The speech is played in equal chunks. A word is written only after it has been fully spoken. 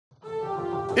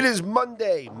It is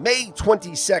Monday, May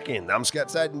 22nd. I'm Scott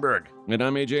Seidenberg. And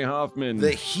I'm AJ Hoffman.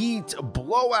 The Heat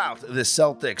blow out the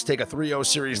Celtics, take a 3-0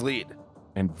 series lead.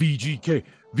 And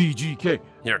VGK.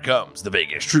 Here comes the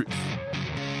Vegas Truth.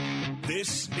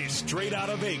 This is Straight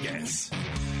Outta Vegas.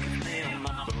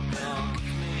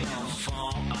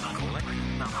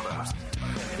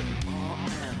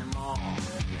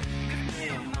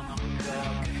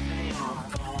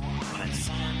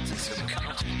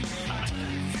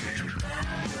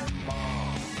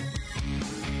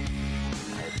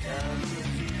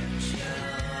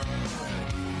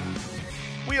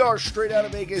 We are Straight Outta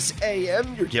Vegas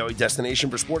AM, your daily destination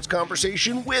for sports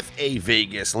conversation with a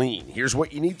Vegas lean. Here's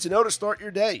what you need to know to start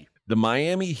your day. The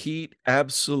Miami Heat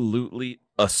absolutely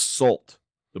assault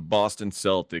the Boston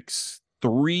Celtics.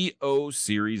 3-0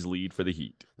 series lead for the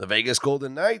Heat. The Vegas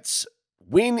Golden Knights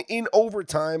win in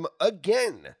overtime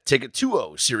again. Take a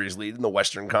 2-0 series lead in the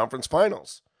Western Conference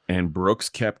Finals. And Brooks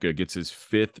Koepka gets his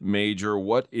fifth major.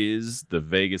 What is the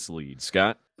Vegas lead,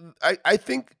 Scott? I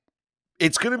think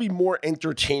it's going to be more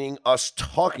entertaining us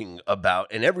talking about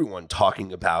and everyone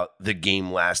talking about the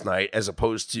game last night as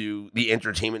opposed to the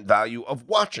entertainment value of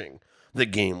watching the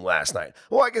game last night.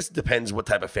 Well, I guess it depends what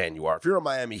type of fan you are. If you're a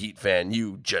Miami Heat fan,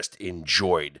 you just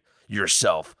enjoyed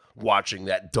yourself watching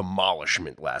that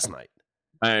demolishment last night.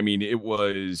 I mean,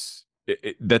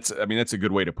 that's a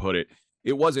good way to put it.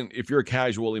 It wasn't, if you're a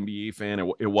casual NBA fan,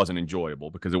 it wasn't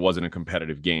enjoyable because it wasn't a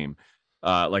competitive game.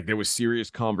 There was serious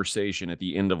conversation at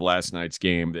the end of last night's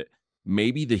game that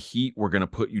maybe the Heat were going to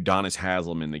put Udonis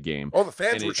Haslem in the game. Oh, the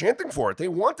fans were chanting for it. They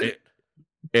wanted it.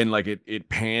 And it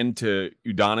panned to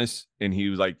Udonis, and he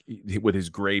was like, with his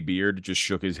gray beard, just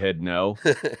shook his head no.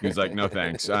 He was like, no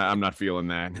thanks, I'm not feeling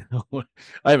that.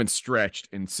 I haven't stretched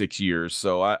in 6 years,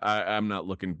 so I'm not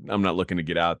looking to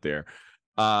get out there.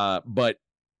 But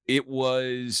it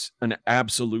was an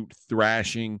absolute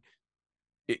thrashing.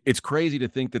 It's crazy to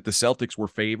think that the Celtics were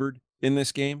favored in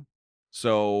this game.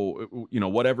 So,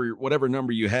 whatever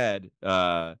number you had,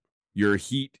 your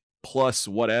Heat plus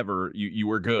whatever, you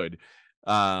were good.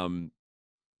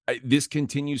 This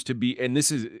continues to be, and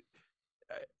this is,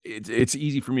 it's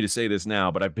easy for me to say this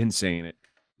now, but I've been saying it.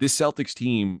 This Celtics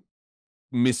team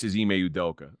misses Ime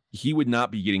Udoka. He would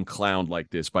not be getting clowned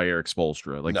like this by Erik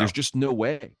Spoelstra. No. There's just no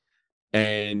way.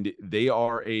 And they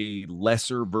are a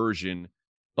lesser version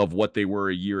of what they were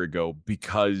a year ago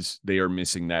because they are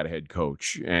missing that head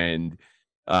coach. And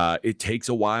it takes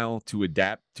a while to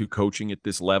adapt to coaching at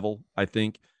this level, I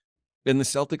think. And the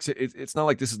Celtics, it's not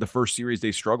like this is the first series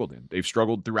they struggled in. They've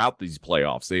struggled throughout these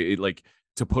playoffs. They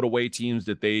to put away teams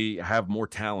that they have more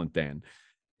talent than.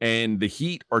 And the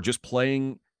Heat are just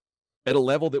playing at a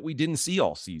level that we didn't see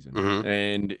all season. Mm-hmm.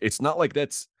 And it's not like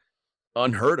that's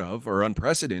unheard of or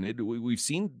unprecedented. We've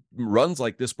seen runs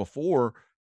like this before.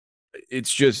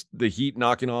 It's just the Heat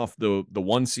knocking off the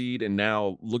 1 seed and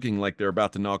now looking like they're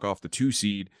about to knock off the 2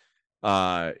 seed.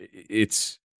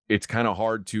 It's kind of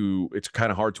hard to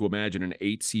imagine an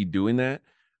 8 seed doing that.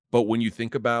 But when you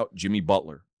think about Jimmy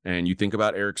Butler and you think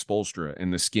about Erik Spoelstra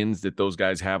and the skins that those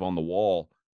guys have on the wall,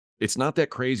 it's not that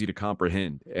crazy to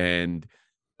comprehend. And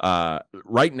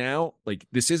right now,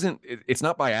 it's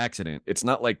not by accident. It's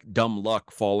not like dumb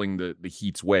luck falling the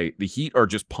Heat's way. The Heat are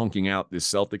just punking out this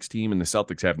Celtics team, and the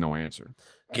Celtics have no answer.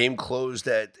 Game closed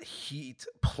at Heat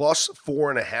plus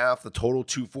 4.5, the total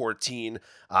 214.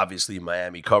 Obviously,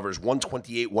 Miami covers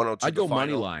 128-102. I'd go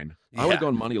money line. Yeah. I would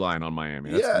go money line on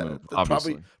Miami. That's the move,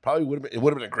 probably would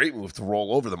have been a great move to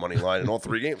roll over the money line in all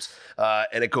 3 games.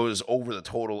 And it goes over the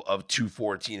total of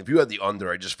 214. If you had the under,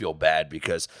 I just feel bad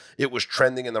because it was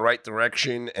trending in the right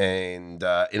direction. And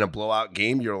in a blowout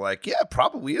game, you're like, yeah, it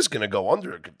probably is going to go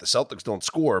under if the Celtics don't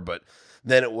score. But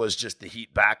then it was just the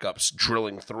Heat backups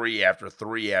drilling 3 after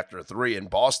 3 after 3. And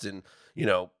Boston,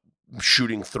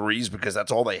 shooting threes because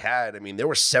that's all they had. I mean, there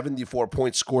were 74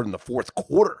 points scored in the fourth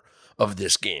quarter of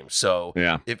this game. So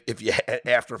yeah. if you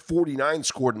after 49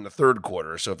 scored in the third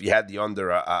quarter. So if you had the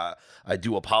under, I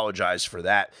do apologize for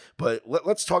that. But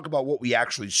let's talk about what we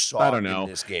actually saw in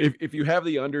this game. If you have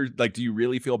the under, do you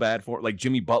really feel bad for it?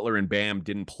 Jimmy Butler and Bam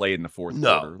didn't play in the fourth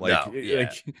quarter.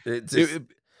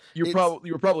 You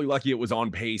were probably lucky it was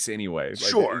on pace anyway.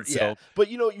 Sure, yeah. But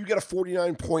you get a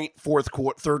 49-point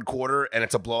third quarter, and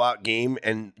it's a blowout game,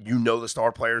 and the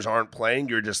star players aren't playing.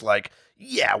 You're just like,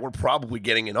 yeah, we're probably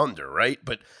getting an under, right?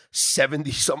 But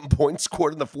 70-something points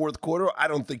scored in the fourth quarter, I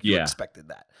don't think you expected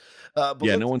that.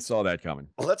 No one saw that coming.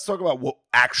 Let's talk about what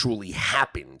actually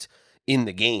happened in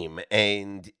the game.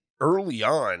 And early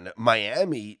on,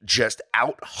 Miami just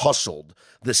out-hustled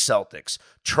the Celtics.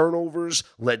 Turnovers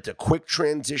led to quick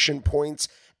transition points,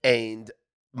 and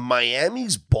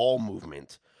Miami's ball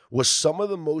movement was some of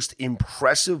the most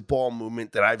impressive ball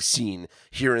movement that I've seen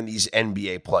here in these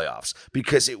NBA playoffs,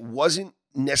 because it wasn't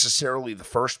necessarily the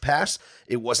first pass.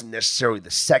 It wasn't necessarily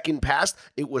the second pass.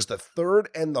 It was the third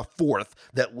and the fourth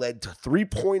that led to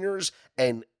 3-pointers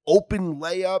and open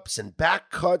layups and back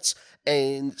cuts,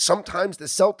 and sometimes the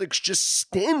Celtics just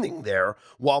standing there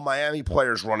while Miami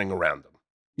players running around them.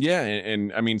 Yeah,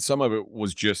 and I mean, some of it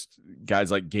was just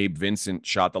guys like Gabe Vincent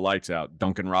shot the lights out.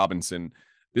 Duncan Robinson.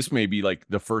 This may be like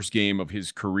the first game of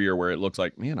his career where it looks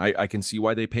like, man, I can see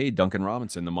why they paid Duncan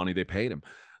Robinson the money they paid him.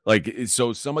 Like,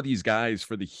 so some of these guys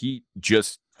for the Heat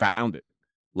just found it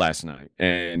last night.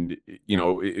 And, you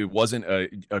know, it wasn't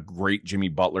a great Jimmy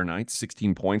Butler night,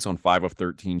 16 points on 5 of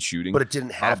 13 shooting. But it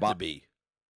didn't have to be.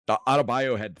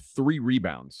 Adebayo had 3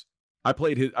 rebounds. I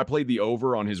played the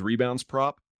over on his rebounds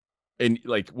prop. And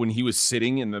like when he was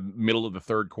sitting in the middle of the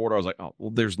third quarter, I was like, oh, well,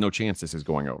 there's no chance this is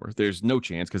going over. There's no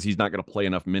chance because he's not going to play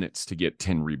enough minutes to get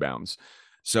 10 rebounds.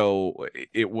 So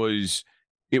it was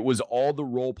all the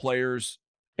role players.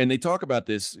 And they talk about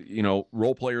this, you know,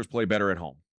 role players play better at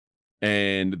home.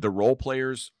 And the role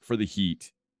players for the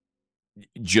Heat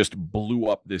just blew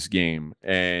up this game.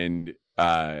 And,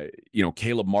 you know,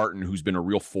 Caleb Martin, who's been a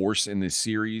real force in this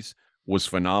series, was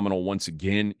phenomenal once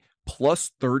again,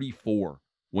 plus 34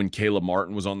 when Caleb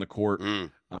Martin was on the court.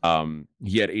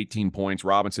 He had 18 points.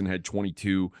 Robinson had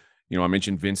 22. You know, I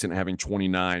mentioned Vincent having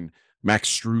 29. Max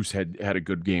Strus had a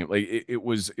good game. Like it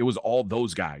was all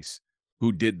those guys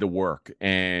who did the work.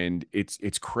 And it's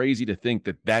crazy to think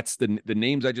that that's the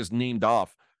names I just named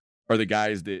off are the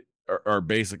guys that are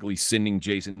basically sending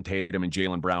Jason Tatum and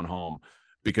Jaylen Brown home,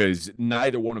 because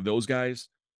neither one of those guys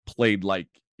played like,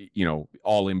 you know,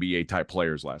 all NBA type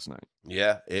players last night.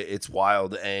 Yeah, it's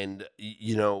wild. And,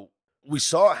 you know, we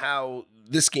saw how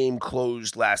this game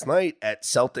closed last night at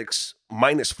Celtics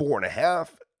minus 4.5,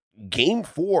 game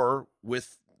 4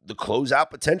 with the closeout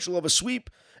potential of a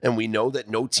sweep. And we know that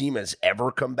no team has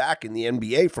ever come back in the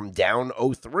NBA from down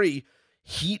 0-3.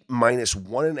 Heat minus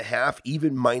 1.5,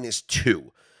 even minus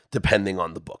 2, depending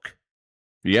on the book.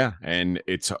 Yeah. And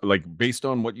it's like, based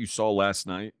on what you saw last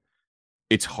night,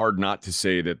 it's hard not to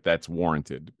say that that's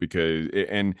warranted, because,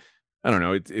 and I don't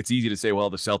know, it's easy to say, well,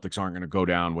 the Celtics aren't going to go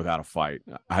down without a fight.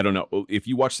 I don't know. If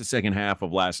you watch the second half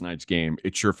of last night's game,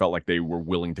 it sure felt like they were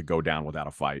willing to go down without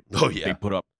a fight. Oh yeah.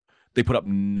 They put up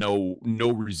no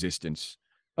resistance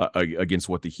against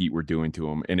what the Heat were doing to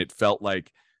them. And it felt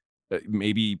like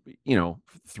maybe, you know,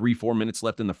 3-4 minutes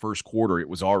left in the first quarter, it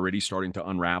was already starting to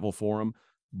unravel for them.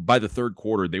 By the third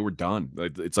quarter, they were done.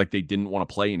 It's like they didn't want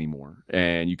to play anymore.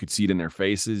 And you could see it in their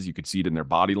faces. You could see it in their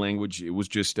body language. It was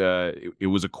just, it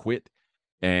was a quit.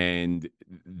 And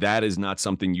that is not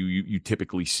something you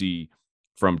typically see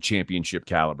from championship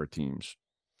caliber teams.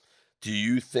 Do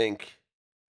you think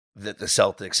that the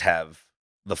Celtics have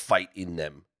the fight in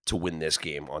them to win this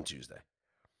game on Tuesday?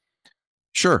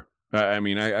 Sure. I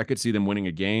mean, I could see them winning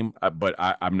a game, but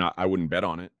I wouldn't bet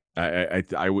on it.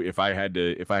 If I had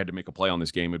to make a play on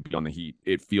this game, it'd be on the Heat.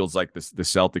 It feels like the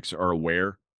Celtics are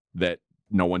aware that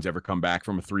no one's ever come back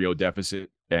from a 3-0 deficit,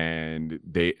 and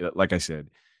they, like I said,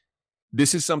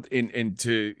 this is something. And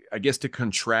to, I guess, to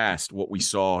contrast what we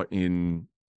saw in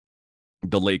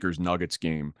the Lakers Nuggets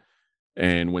game,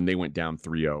 and when they went down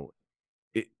 3-0,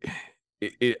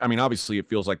 I mean, obviously, it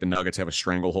feels like the Nuggets have a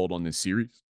stranglehold on this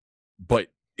series, but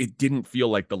it didn't feel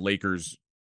like the Lakers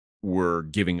were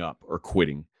giving up or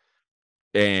quitting.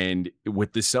 And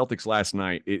with the Celtics last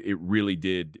night, it really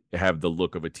did have the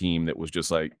look of a team that was just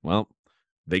like, well,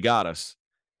 they got us.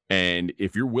 And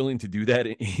if you're willing to do that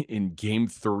in game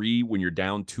 3 when you're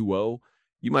down 2-0,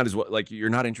 you might as well, like, you're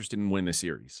not interested in winning the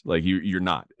series. Like, you're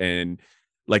not. And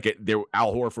like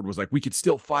Al Horford was like, we could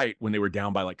still fight when they were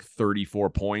down by like 34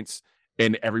 points.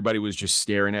 And everybody was just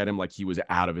staring at him like he was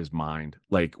out of his mind.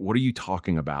 Like, what are you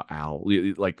talking about, Al?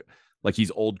 Like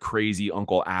he's old crazy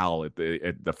Uncle Al at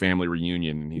the family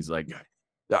reunion, and he's like,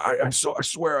 I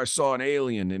swear I saw an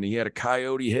alien, and he had a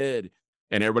coyote head,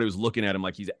 and everybody was looking at him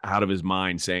like he's out of his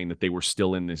mind, saying that they were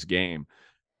still in this game.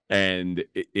 And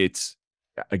it's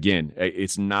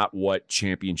not what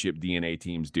championship DNA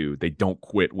teams do. They don't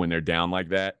quit when they're down like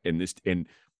that. And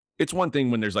it's one thing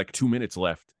when there's like 2 minutes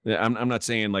left. I'm not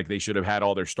saying like they should have had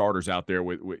all their starters out there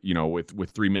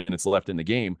with 3 minutes left in the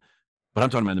game. But I'm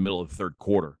talking about in the middle of the third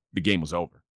quarter. The game was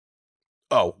over.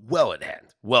 Oh, well at hand.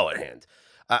 Well at hand.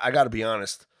 I got to be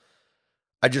honest.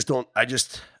 I don't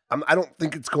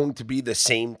think it's going to be the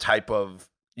same type of,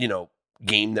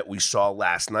 game that we saw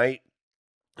last night.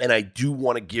 And I do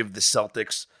want to give the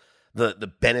Celtics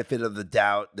the benefit of the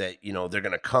doubt that, they're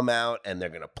going to come out and they're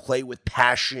going to play with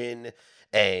passion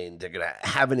and they're going to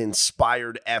have an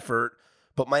inspired effort.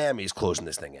 but Miami's closing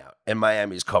this thing out, and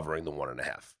Miami's covering the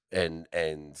 1.5. And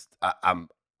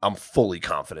I'm fully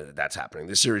confident that that's happening.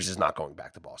 This series is not going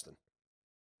back to Boston.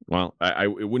 Well,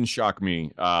 it wouldn't shock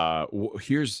me.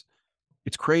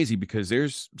 It's crazy because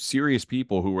there's serious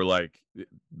people who were like,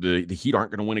 the Heat aren't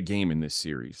going to win a game in this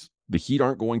series. The Heat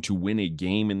aren't going to win a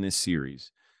game in this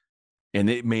series.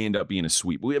 And it may end up being a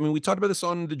sweep. We talked about this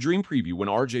on the Dream Preview when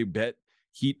RJ bet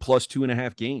Heat plus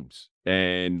 2.5 games.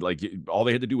 And like all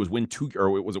they had to do was win 2,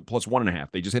 or it was a plus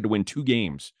 1.5. They just had to win 2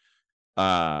 games.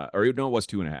 Or no, it was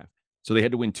 2.5. So they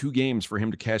had to win 2 games for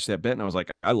him to cash that bet. And I was like,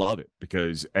 I love it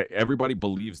because everybody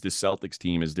believes this Celtics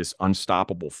team is this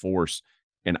unstoppable force.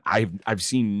 And I've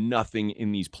seen nothing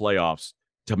in these playoffs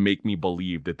to make me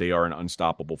believe that they are an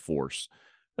unstoppable force.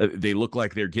 They look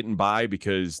like they're getting by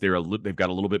because they've got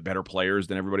a little bit better players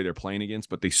than everybody they're playing against,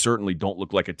 but they certainly don't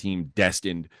look like a team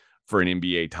destined for an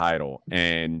NBA title.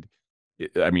 And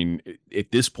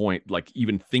at this point, like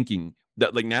even thinking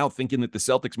that, like now thinking that the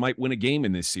Celtics might win a game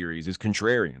in this series is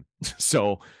contrarian.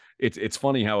 So it's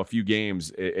funny how a few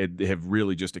games have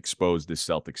really just exposed this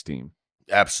Celtics team.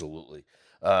 Absolutely.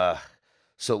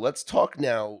 So let's talk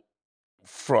now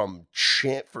from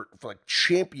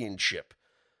championship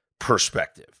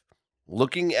perspective.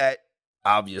 Looking at,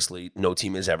 obviously, no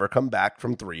team has ever come back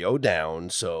from 3-0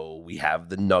 down, so we have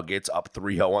the Nuggets up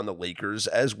 3-0 on the Lakers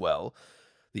as well.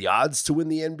 The odds to win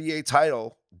the NBA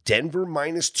title, Denver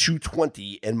minus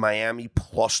 220 and Miami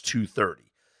plus 230.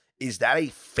 Is that a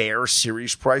fair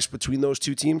series price between those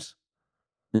two teams?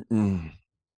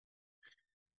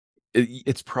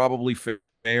 It's probably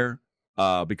fair.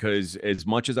 Because as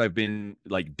much as I've been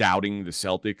like doubting the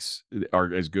Celtics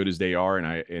are as good as they are,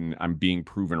 and I'm being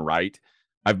proven right,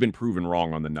 I've been proven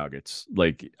wrong on the Nuggets.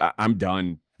 Like I'm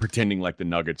done pretending like the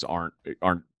Nuggets aren't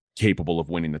capable of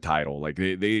winning the title. Like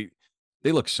they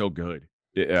look so good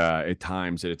at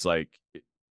times that it's like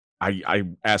I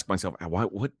ask myself,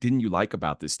 what didn't you like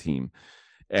about this team?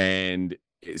 And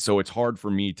so it's hard for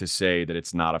me to say that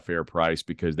it's not a fair price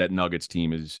because that Nuggets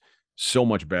team is so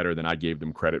much better than I gave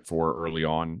them credit for early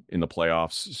on in the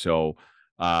playoffs. So,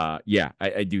 I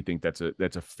do think that's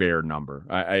a fair number.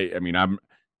 I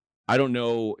don't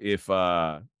know if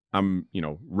I'm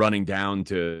running down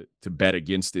to bet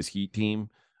against this Heat team,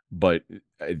 but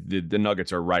the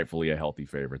Nuggets are rightfully a healthy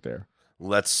favorite there.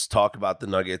 Let's talk about the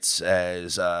Nuggets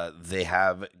as they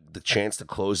have the chance to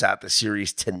close out the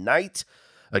series tonight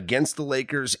against the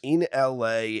Lakers in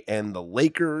LA, and the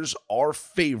Lakers are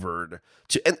favored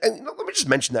to, and let me just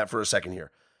mention that for a second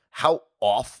here, how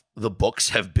off the books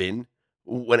have been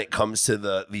when it comes to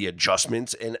the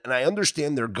adjustments. And I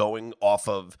understand they're going off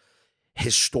of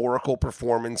historical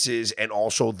performances and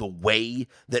also the way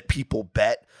that people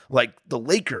bet. Like the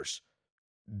Lakers,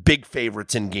 big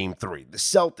favorites in game 3. The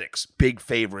Celtics, big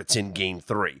favorites in game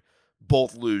 3.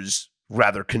 Both lose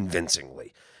rather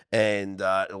convincingly. And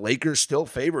the Lakers still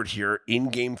favored here in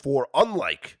game 4,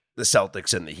 unlike the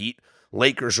Celtics and the Heat.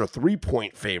 Lakers are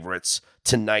 3-point favorites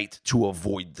tonight to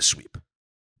avoid the sweep.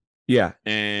 Yeah,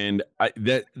 and I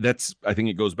think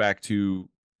it goes back to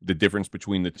the difference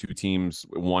between the two teams.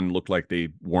 One looked like they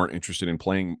weren't interested in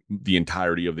playing the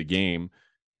entirety of the game,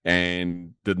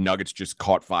 and the Nuggets just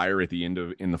caught fire at the end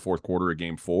in the fourth quarter of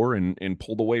game 4 and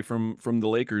pulled away from the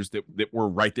Lakers that were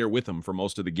right there with them for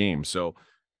most of the game. So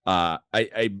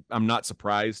I'm not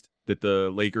surprised that the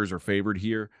Lakers are favored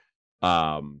here.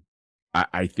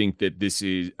 I think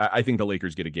that I think the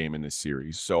Lakers get a game in this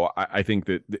series. So I think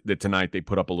that tonight they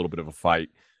put up a little bit of a fight,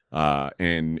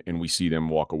 and we see them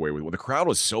walk away with. Well, the crowd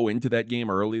was so into that game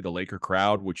early, the Laker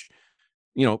crowd, which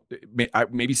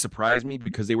maybe surprised me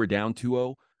because they were down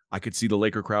 2-0. I could see the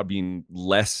Laker crowd being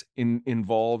less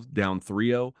involved down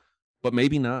 3-0, but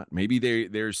maybe not. Maybe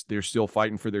they're still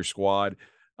fighting for their squad.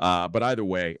 But either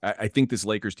way, I think this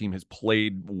Lakers team has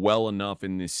played well enough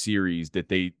in this series that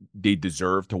they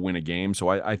deserve to win a game. So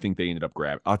I think they ended up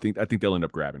grabbing. I think they'll end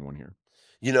up grabbing one here.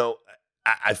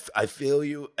 I feel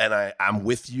you, and I'm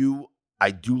with you.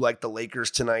 I do like the Lakers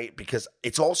tonight because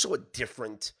it's also a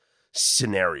different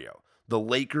scenario. The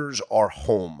Lakers are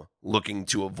home looking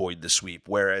to avoid the sweep,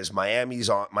 whereas Miami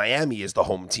is the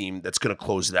home team that's going to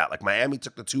close it out. Like Miami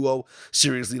took the 2-0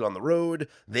 series lead on the road.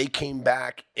 They came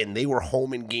back and they were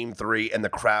home in game 3, and the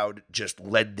crowd just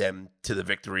led them to the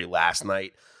victory last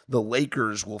night. The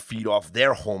Lakers will feed off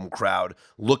their home crowd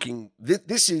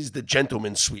this is the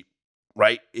gentleman's sweep,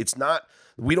 right? It's not,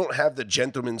 we don't have the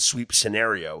gentleman's sweep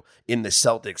scenario in the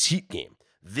Celtics Heat game.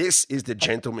 This is the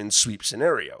gentleman's sweep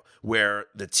scenario where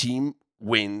the team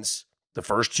wins the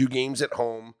first 2 games at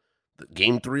home, the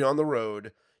game 3 on the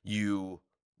road. You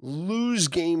lose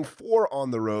game 4 on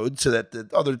the road so that the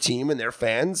other team and their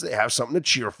fans, they have something to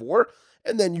cheer for.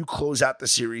 and then you close out the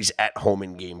series at home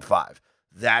in Game 5.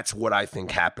 That's what I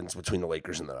think happens between the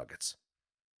Lakers and the Nuggets.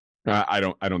 I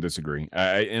don't disagree.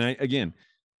 Again,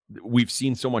 we've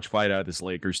seen so much fight out of this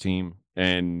Lakers team,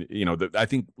 and I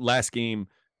think last game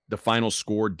the final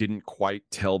score didn't quite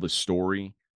tell the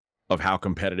story of how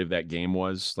competitive that game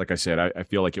was. Like I said, I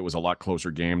feel like it was a lot closer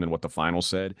game than what the final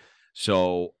said.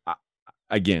 So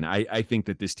I think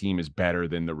that this team is better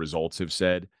than the results have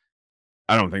said.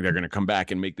 I don't think they're going to come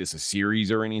back and make this a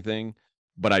series or anything,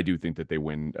 but I do think that they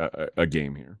win a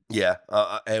game here. Yeah.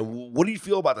 And what do you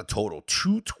feel about the total?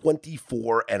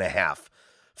 224.5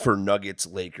 for Nuggets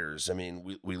Lakers. I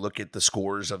mean, we look at the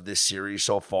scores of this series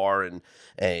so far, and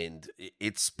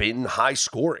it's been high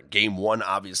scoring. Game 1,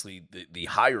 obviously, the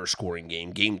higher scoring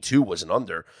game. Game 2 was an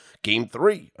under. Game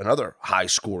 3, another high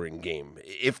scoring game.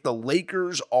 If the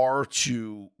Lakers are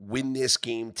to win this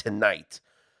game tonight,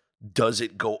 does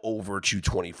it go over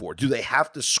 224? Do they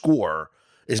have to score,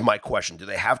 is my question. Do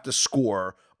they have to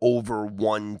score over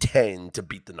 110 to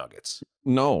beat the Nuggets?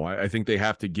 No, I think they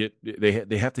have to get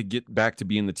they have to get back to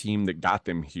being the team that got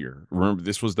them here. Remember,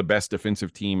 this was the best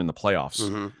defensive team in the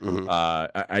playoffs.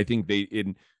 I think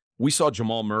we saw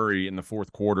Jamal Murray in the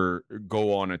fourth quarter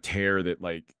go on a tear that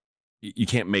like you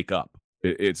can't make up.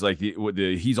 It's like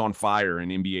he's on fire in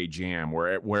NBA Jam,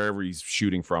 wherever he's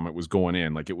shooting from, it was going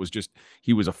in. Like it was just,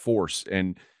 he was a force,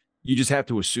 and you just have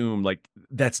to assume like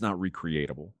that's not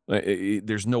recreatable.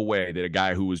 There's no way that a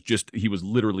guy who was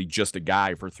literally just a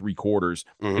guy for 3 quarters,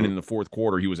 and in the fourth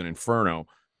quarter he was an inferno.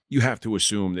 You have to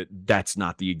assume that that's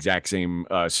not the exact same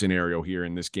scenario here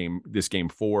in this game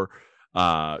 4.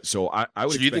 So I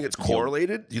would. So do you think it's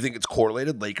correlated? Do you think it's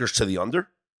correlated, Lakers to the under?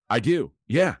 I do.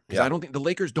 Yeah. Because I don't think the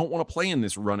Lakers don't want to play in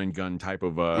this run and gun type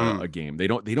of a game. They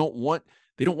don't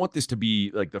want this to be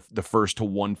like the first to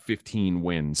 115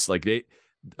 wins. Like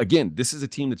this is a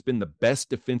team that's been the best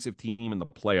defensive team in the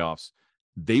playoffs.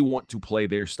 They want to play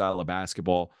their style of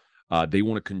basketball. They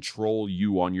want to control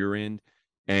you on your end,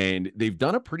 and they've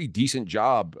done a pretty decent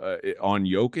job on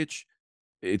Jokic.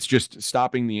 It's just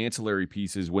stopping the ancillary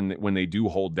pieces when they do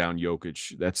hold down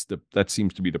Jokic. That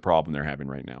seems to be the problem they're having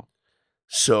right now.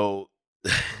 So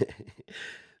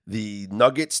the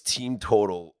Nuggets team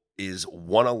total is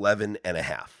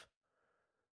 111.5.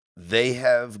 They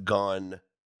have gone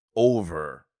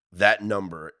over that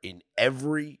number in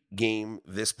every game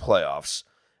this playoffs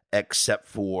except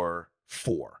for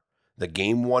 4. The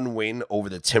Game 1 win over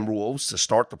the Timberwolves to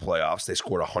start the playoffs, they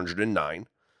scored 109.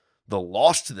 The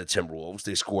loss to the Timberwolves,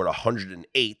 they scored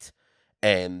 108.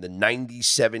 And the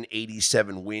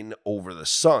 97-87 win over the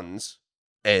Suns,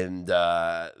 and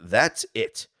that's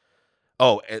it.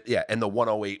 Oh, and the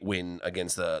 108 win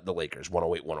against the Lakers,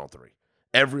 108-103.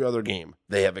 Every other game,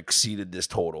 they have exceeded this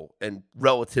total, and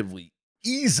relatively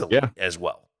easily as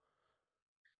well.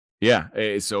 Yeah,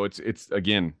 so it's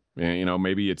again,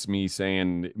 maybe it's me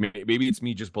saying, maybe it's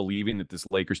me just believing that this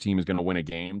Lakers team is going to win a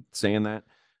game, saying that.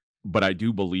 But I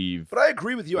do believe. But I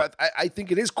agree with you. I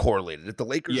think it is correlated. If the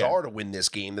Lakers are to win this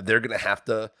game, that they're going to have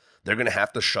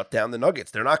to shut down the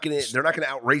Nuggets. They're not going to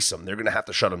outrace them. They're going to have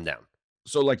to shut them down.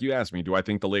 So, like you asked me, do I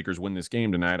think the Lakers win this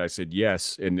game tonight? I said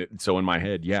yes, and so in my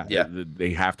head,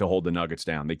 they have to hold the Nuggets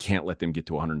down. They can't let them get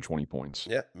to 120 points.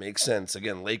 Yeah, makes sense.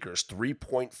 Again, Lakers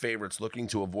 3-point favorites, looking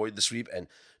to avoid the sweep, and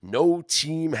no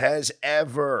team has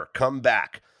ever come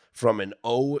back from an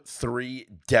 0-3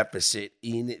 deficit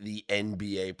in the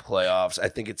NBA playoffs. I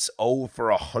think it's 0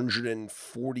 for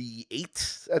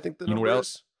 148. I think the number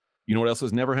is. You know what else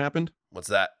has never happened? What's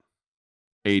that?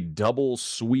 A double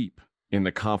sweep in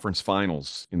the conference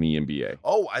finals in the NBA.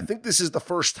 Oh, I think this is the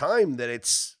first time that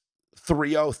it's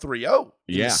 3-0,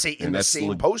 3-0 in the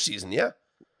same postseason. Yeah.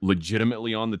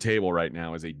 Legitimately on the table right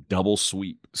now is a double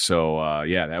sweep. So,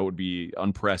 that would be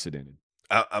unprecedented.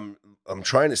 I'm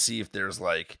trying to see if there's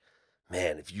like,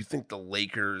 man, if you think the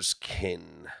Lakers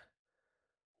can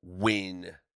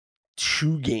win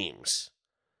 2 games,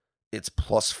 it's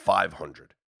plus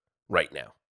 500 right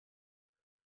now.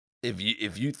 If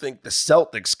you think the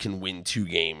Celtics can win 2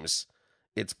 games,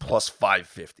 it's plus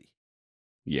 550.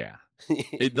 Yeah.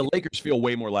 The Lakers feel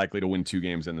way more likely to win 2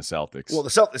 games than the Celtics. Well, the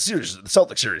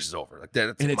Celtics series is over. Like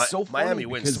that, and it's so funny Miami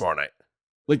wins tomorrow night.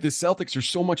 Like the Celtics are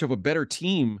so much of a better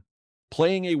team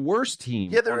playing a worse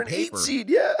team. Yeah, they're an paper. 8 seed.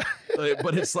 Yeah,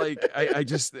 but it's like I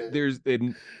just there's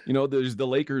the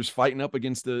Lakers fighting up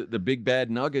against the big bad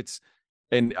Nuggets,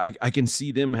 and I can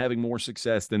see them having more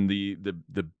success than the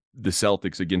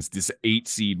Celtics against this 8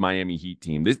 seed Miami Heat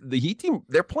team. The Heat team,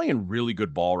 they're playing really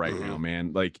good ball right now,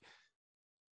 man. Like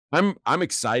I'm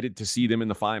excited to see them in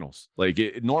the finals. Like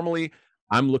normally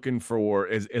I'm looking for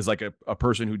as like a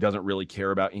person who doesn't really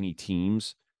care about any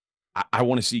teams. I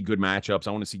want to see good matchups.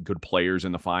 I want to see good players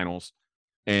in the finals.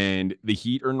 And the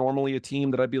Heat are normally a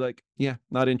team that I'd be like, yeah,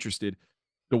 not interested.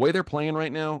 The way they're playing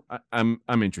right now, I'm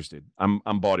interested. I'm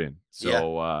bought in.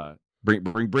 So bring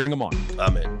them on.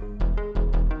 I'm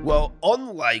in. Well,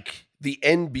 unlike the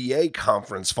NBA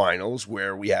conference finals,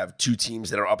 where we have two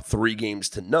teams that are up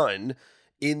 3-0,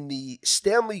 in the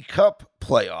Stanley Cup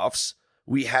playoffs,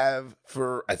 we have,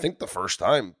 for I think the first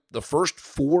time, the first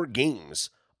 4 games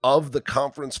of the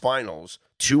conference finals,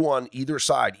 2 on either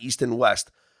side, East and West,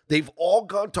 they've all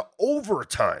gone to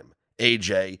overtime,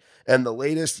 AJ. And the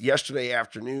latest yesterday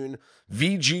afternoon,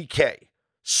 VGK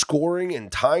scoring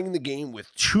and tying the game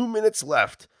with 2 minutes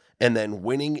left and then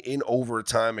winning in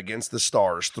overtime against the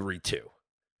Stars 3-2.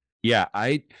 Yeah,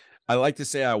 I like to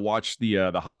say I watched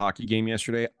the hockey game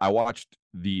yesterday. I watched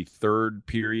the third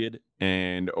period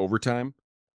and overtime.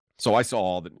 So I saw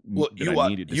all that I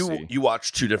needed to see. You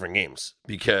watched 2 different games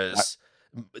because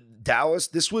Dallas,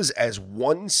 this was as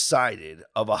one-sided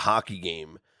of a hockey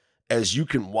game as you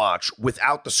can watch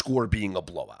without the score being a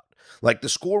blowout. Like, the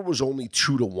score was only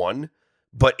 2-1,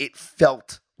 but it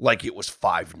felt like it was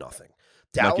 5-0.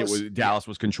 Dallas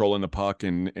was controlling the puck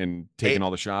and taking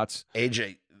all the shots.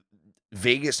 AJ,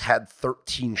 Vegas had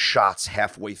 13 shots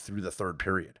halfway through the third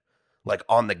period, like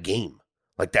on the game.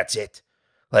 Like, that's it.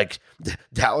 Like,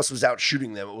 Dallas was out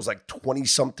shooting them. It was like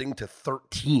 20-something to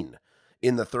 13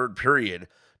 in the third period.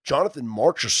 Jonathan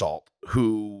Marchessault,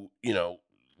 who,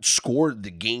 scored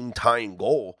the game-tying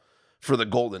goal for the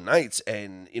Golden Knights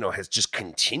and, has just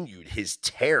continued his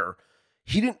tear.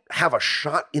 He didn't have a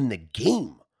shot in the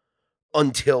game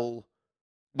until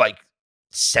like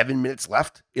 7 minutes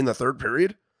left in the third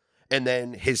period. And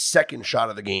then his second shot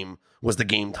of the game was the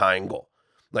game-tying goal.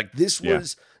 Like, this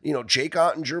was, Jake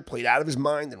Ottinger played out of his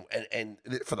mind. And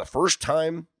for the first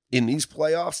time in these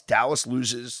playoffs, Dallas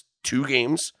loses 2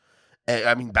 games.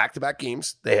 Back-to-back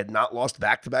games. They had not lost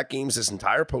back-to-back games this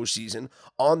entire postseason.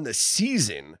 On the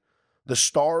season, the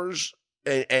Stars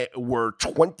were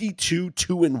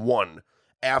 22-2-1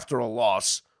 after a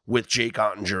loss with Jake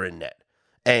Ottinger in net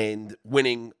and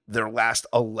winning their last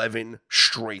 11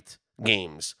 straight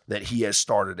games that he has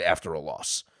started after a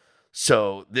loss.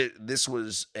 So this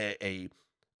was a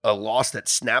loss that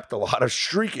snapped a lot of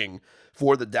streaking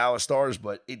for the Dallas Stars,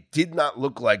 but it did not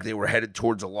look like they were headed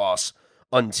towards a loss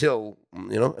until,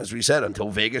 as we said, until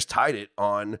Vegas tied it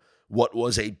on what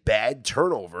was a bad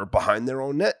turnover behind their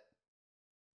own net.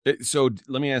 So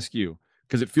let me ask you,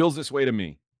 because it feels this way to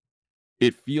me.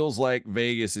 It feels like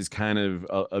Vegas is kind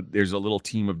of there's a little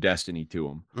team of destiny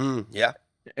to them. Yeah.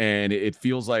 And it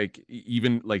feels like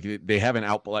even like they have an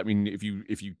output. I mean, if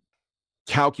you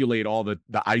calculate all the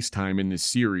ice time in this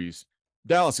series,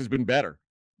 Dallas has been better.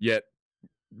 Yet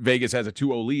Vegas has a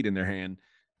 2-0 lead in their hand.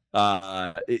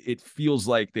 It feels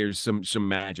like there's some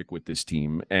magic with this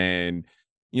team. And,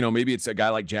 maybe it's a guy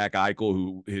like Jack Eichel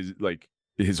who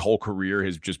his whole career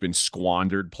has just been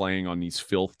squandered playing on these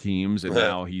filth teams. And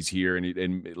now he's here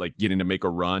and like getting to make a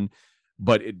run.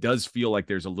 But it does feel like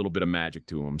there's a little bit of magic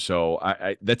to him. So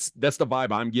that's the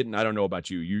vibe I'm getting. I don't know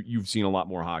about you. You've seen a lot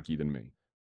more hockey than me.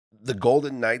 The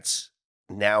Golden Knights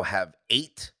now have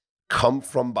 8 come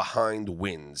from behind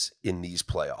wins in these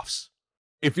playoffs.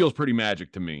 It feels pretty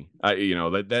magic to me.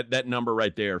 That number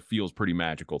right there feels pretty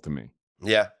magical to me.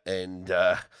 Yeah, and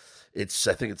I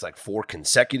think it's like 4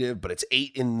 consecutive, but it's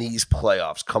 8 in these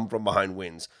playoffs come from behind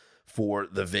wins for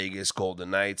the Vegas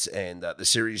Golden Knights, and the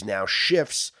series now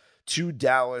shifts to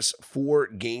Dallas for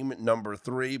game number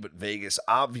 3, but Vegas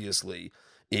obviously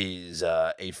is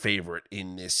a favorite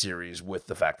in this series with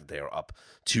the fact that they are up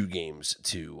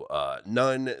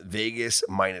 2-0. Vegas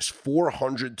minus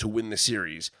 400 to win the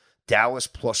series. Dallas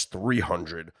plus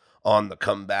 300 on the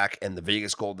comeback, and the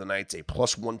Vegas Golden Knights a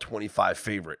plus 125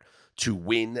 favorite to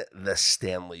win the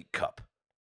Stanley Cup.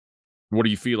 What are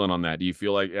you feeling on that? Do you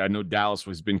feel like, I know Dallas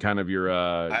has been kind of your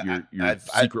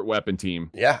secret weapon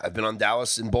team. Yeah, I've been on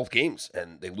Dallas in both games,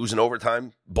 and they lose in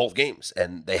overtime both games,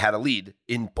 and they had a lead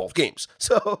in both games.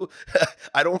 So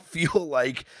I don't feel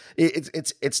like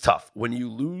it's tough when you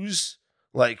lose.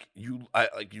 You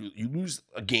lose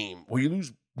a game, or you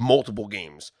lose multiple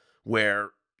games where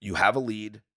you have a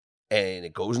lead and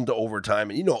it goes into overtime,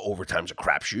 and overtime's a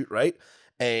crapshoot, right?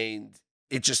 And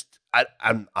it just, I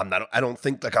don't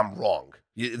think like I'm wrong.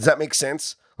 Does that make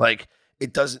sense? Like,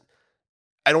 it doesn't.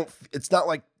 It's not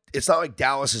like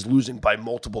Dallas is losing by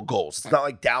multiple goals. It's not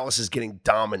like Dallas is getting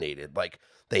dominated. Like,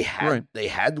 they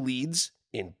had leads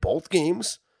in both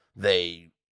games.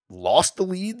 They lost the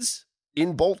leads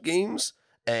in both games,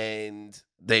 and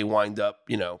they wind up,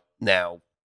 now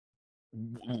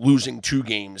losing 2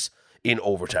 games in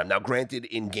overtime. Now, granted,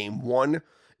 in game 1,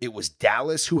 it was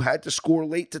Dallas who had to score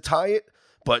late to tie it,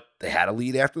 but they had a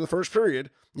lead after the first period,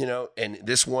 and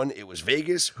this one, it was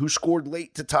Vegas who scored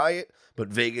late to tie it, but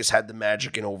Vegas had the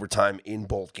magic in overtime in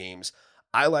both games.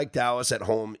 I like Dallas at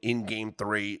home in game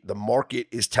 3. The market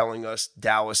is telling us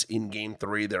Dallas in game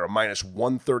 3. They're a minus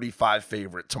 135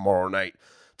 favorite tomorrow night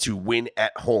to win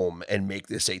at home and make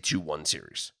this a 2-1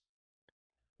 series.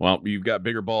 Well, you've got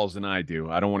bigger balls than I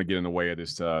do. I don't want to get in the way of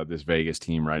this Vegas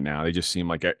team right now. They just seem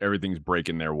like everything's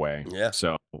breaking their way. Yeah.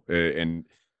 So, and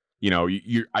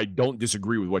I don't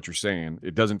disagree with what you're saying.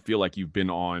 It doesn't feel like you've been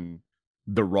on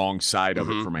the wrong side of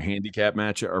it from a handicap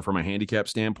match or from a handicap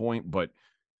standpoint, but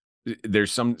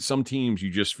there's some teams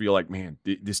you just feel like, man,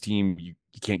 this team, you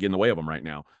can't get in the way of them right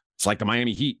now. It's like the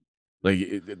Miami Heat.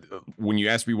 Like when you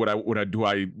ask me do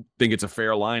I think it's a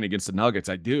fair line against the Nuggets,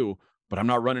 I do, but I'm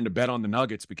not running to bet on the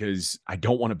Nuggets because I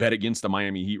don't want to bet against the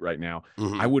Miami Heat right now.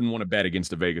 I wouldn't want to bet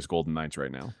against the Vegas Golden Knights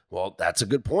right now. Well, that's a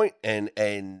good point. And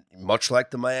much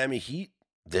like the Miami Heat,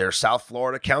 their South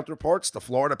Florida counterparts, the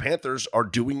Florida Panthers, are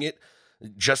doing it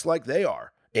just like they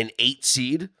are. An 8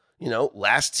 seed.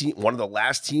 Last team, one of the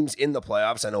last teams in the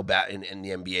playoffs. I know in the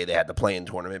NBA they had the play-in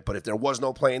tournament, but if there was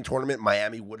no play-in tournament,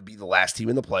 Miami would be the last team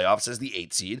in the playoffs as the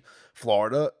 8 seed.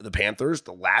 Florida, the Panthers,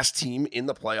 the last team in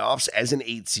the playoffs as an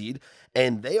 8 seed,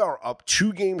 and they are up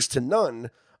 2-0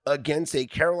 against a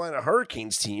Carolina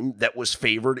Hurricanes team that was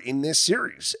favored in this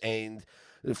series. And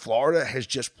Florida has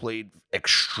just played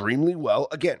extremely well.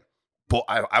 Again,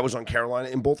 I was on Carolina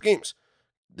in both games.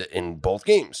 In both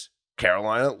games,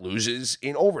 Carolina loses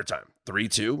in overtime,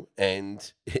 3-2,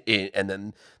 and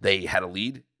then they had a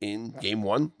lead in game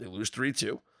 1. They lose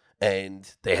 3-2,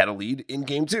 and they had a lead in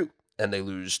game 2, and they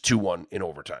lose 2-1 in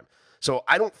overtime. So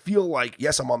I don't feel like,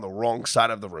 yes, I'm on the wrong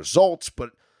side of the results,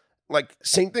 but like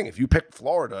same thing. If you pick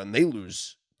Florida and they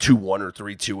lose 2-1 or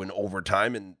 3-2 in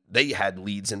overtime, and they had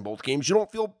leads in both games, you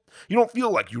don't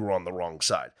feel like you were on the wrong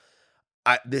side.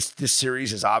 This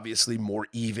series is obviously more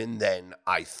even than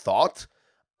I thought.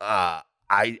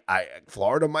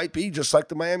 Florida might be just like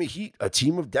the Miami Heat, a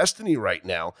team of destiny right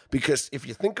now, because if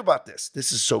you think about this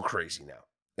is so crazy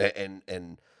now.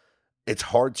 And it's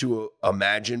hard to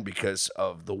imagine because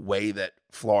of the way that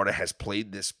Florida has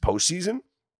played this postseason,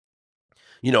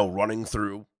 running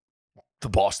through the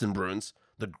Boston Bruins,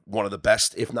 one of the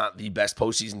best, if not the best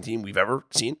postseason team we've ever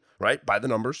seen, right? By the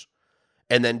numbers.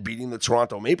 And then beating the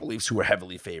Toronto Maple Leafs, who were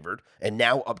heavily favored, and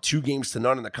now up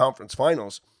 2-0 in the conference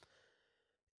finals.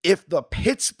 If the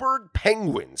Pittsburgh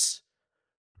Penguins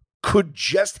could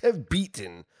just have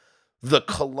beaten the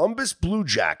Columbus Blue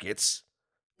Jackets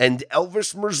and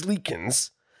Elvis Merzlikins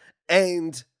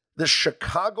and the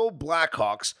Chicago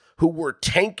Blackhawks, who were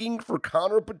tanking for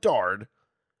Connor Bedard,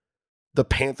 the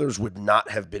Panthers would not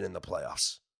have been in the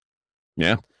playoffs.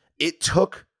 Yeah. It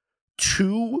took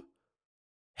 2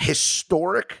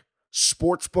 historic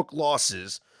sportsbook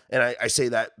losses, and I say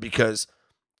that because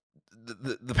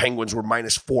the Penguins were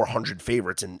minus 400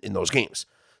 favorites in those games.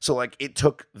 So, it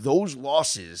took those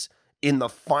losses in the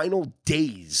final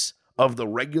days of the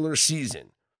regular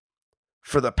season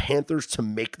for the Panthers to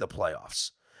make the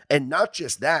playoffs. And not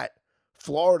just that,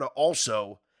 Florida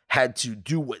also had to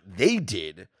do what they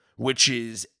did, which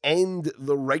is end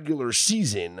the regular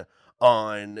season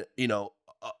on,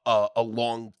 a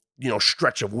long,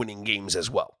 stretch of winning games as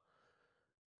well.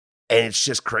 And it's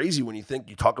just crazy when you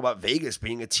talk about Vegas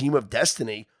being a team of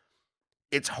destiny.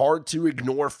 It's hard to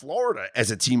ignore Florida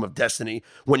as a team of destiny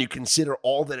when you consider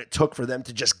all that it took for them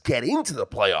to just get into the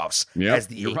playoffs as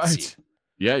the 8th seed.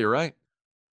 Yeah, you're right.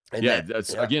 And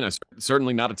that's again,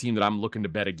 certainly not a team that I'm looking to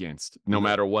bet against, no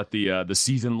matter what the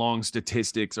season-long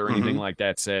statistics or anything like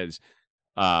that says.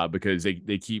 Because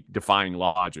they keep defying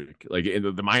logic. Like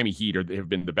the Miami Heat have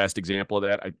been the best example of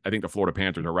that. I think the Florida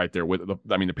Panthers are right there with.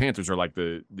 The Panthers are like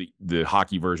the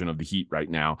hockey version of the Heat right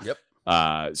now.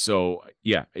 Yep. So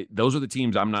yeah, those are the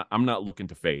teams I'm not looking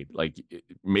to fade. Like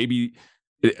maybe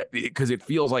because it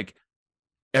feels like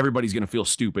everybody's going to feel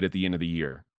stupid at the end of the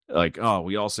year. Like, oh,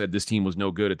 we all said this team was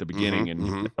no good at the beginning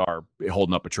and are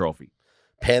holding up a trophy.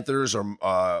 Panthers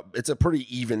are, it's a pretty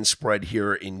even spread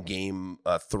here in game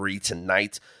 3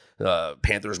 tonight.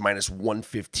 Panthers minus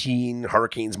 115,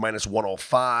 Hurricanes minus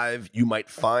 105. You might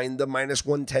find the minus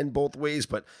 110 both ways,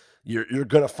 but you're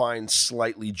going to find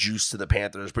slightly juice to the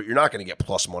Panthers, but you're not going to get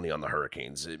plus money on the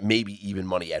Hurricanes. Maybe even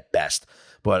money at best.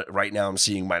 But right now I'm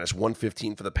seeing minus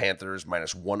 115 for the Panthers,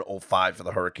 minus 105 for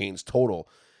the Hurricanes. Total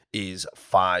is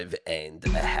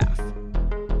 5.5.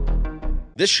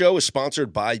 This show is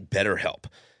sponsored by BetterHelp.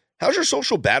 How's your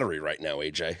social battery right now,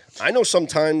 AJ? I know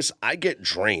sometimes I get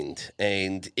drained,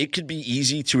 and it could be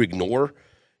easy to ignore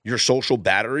your social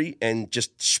battery and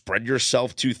just spread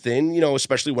yourself too thin,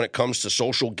 especially when it comes to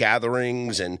social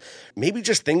gatherings and maybe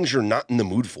just things you're not in the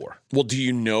mood for. Well, do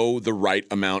you know the right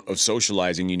amount of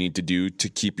socializing you need to do to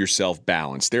keep yourself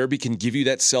balanced? Therapy can give you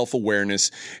that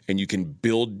self-awareness, and you can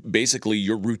build basically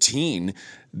your routine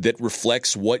that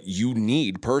reflects what you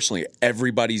need personally.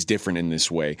 Everybody's different in this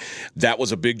way. That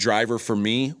was a big driver for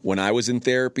me when I was in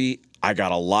therapy. I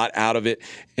got a lot out of it,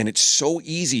 and it's so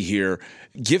easy here.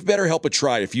 Give BetterHelp a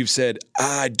try. If you've said,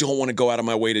 I don't want to go out of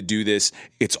my way to do this,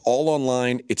 it's all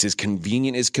online, it's as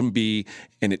convenient as can be,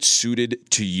 and it's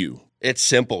suited to you. It's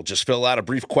simple. Just fill out a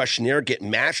brief questionnaire, get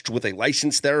matched with a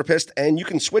licensed therapist, and you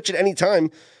can switch at any time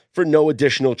for no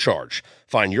additional charge.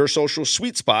 Find your social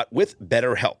sweet spot with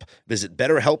BetterHelp. Visit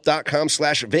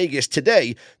BetterHelp.com/Vegas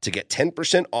today to get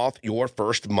 10% off your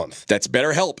first month. That's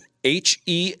BetterHelp,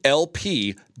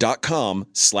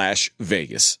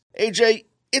 HELP.com/Vegas. AJ,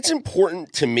 it's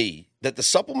important to me that the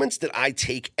supplements that I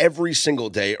take every single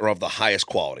day are of the highest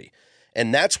quality.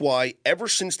 And that's why ever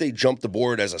since they jumped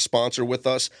aboard as a sponsor with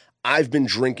us, I've been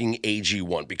drinking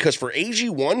AG1, because for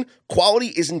AG1,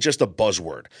 quality isn't just a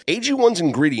buzzword. AG1's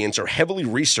ingredients are heavily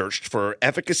researched for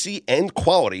efficacy and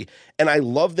quality, and I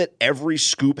love that every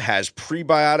scoop has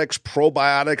prebiotics,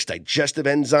 probiotics, digestive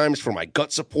enzymes for my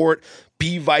gut support,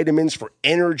 B vitamins for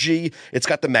energy. It's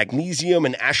got the magnesium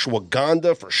and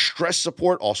ashwagandha for stress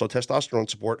support, also testosterone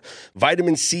support,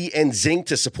 vitamin C and zinc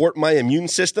to support my immune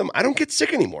system. I don't get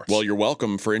sick anymore. Well, you're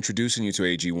welcome for introducing you to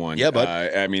AG1. Yeah, bud.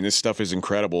 I mean, this stuff is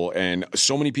incredible, and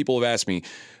so many people have asked me,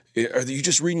 are you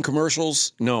just reading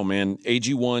commercials? No, man.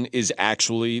 AG1 is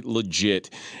actually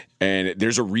legit, and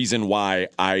there's a reason why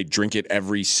I drink it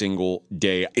every single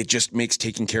day. It just makes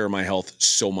taking care of my health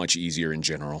so much easier in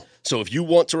general. So if you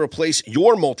want to replace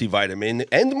your multivitamin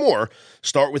and more,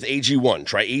 start with AG1.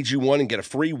 Try AG1 and get a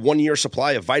free 1-year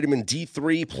supply of vitamin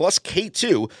D3 plus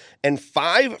K2 and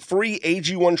 5 free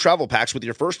AG1 travel packs with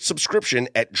your first subscription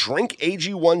at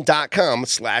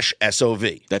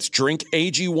drinkag1.com/SOV. That's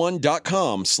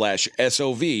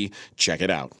drinkag1.com/SOV. Check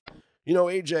it out.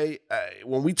 AJ,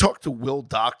 when we talked to Will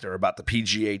Doctor about the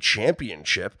PGA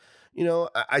Championship,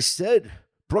 I said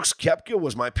Brooks Koepka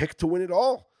was my pick to win it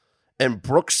all. And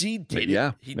Brooksy did it.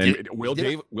 Yeah, Will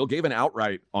gave an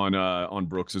outright on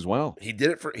Brooks as well. He did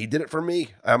it for me.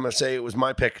 I'm gonna say it was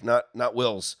my pick, not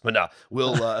Will's. But no,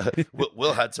 Will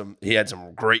had some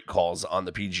great calls on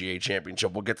the PGA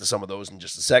Championship. We'll get to some of those in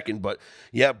just a second. But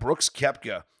yeah, Brooks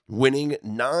Koepka winning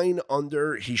 9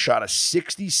 under. He shot a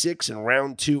 66 in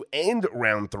round 2 and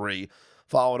round 3.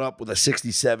 Followed up with a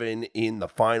 67 in the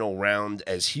final round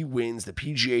as he wins the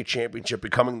PGA Championship,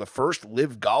 becoming the first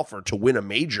LIV golfer to win a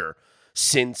major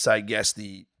since, I guess,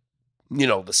 the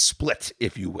split,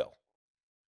 if you will.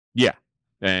 Yeah.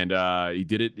 And he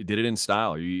did it in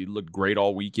style. He looked great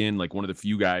all weekend, like one of the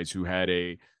few guys who had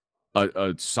a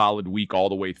solid week all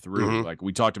the way through. Mm-hmm. Like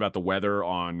we talked about the weather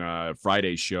on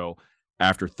Friday's show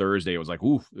after Thursday. It was like,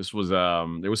 ooh, this was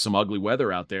there was some ugly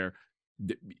weather out there.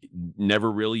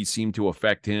 Never really seemed to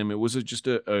affect him. It was just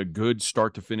a good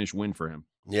start to finish win for him.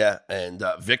 Yeah, and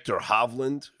Victor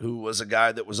Hovland, who was a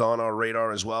guy that was on our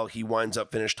radar as well, he winds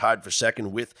up finished tied for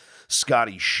second with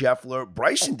Scotty Scheffler.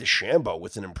 Bryson DeChambeau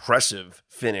with an impressive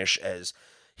finish as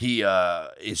he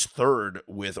is third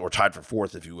with, or tied for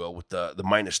fourth, if you will, with the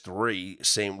 -3.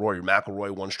 Same Rory McIlroy,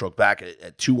 1 stroke back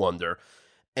at 2 under.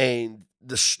 And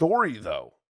the story,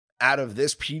 though, out of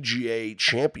this PGA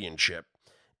Championship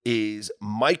is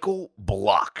Michael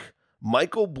Block.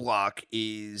 Michael Block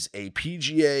is a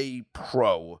PGA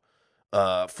pro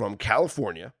from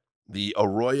California, the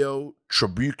Arroyo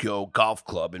Trabuco Golf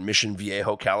Club in Mission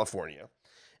Viejo, California.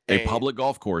 A public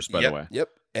golf course, by the way.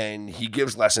 Yep. And he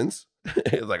gives lessons,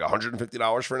 like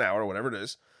 $150 for an hour, whatever it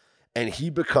is. And he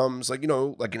becomes like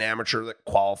an amateur that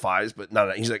qualifies, but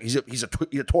no, he's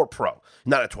a tour pro,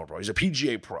 not a tour pro. He's a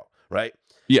PGA pro, right?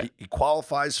 Yeah. He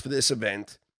qualifies for this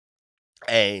event.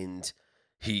 And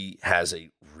he has a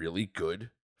really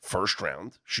good first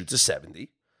round, shoots a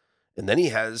 70. And then he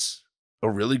has a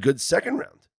really good second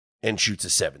round and shoots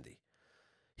a 70.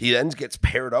 He then gets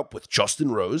paired up with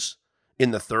Justin Rose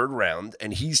in the third round.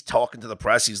 And he's talking to the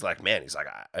press. He's like, man,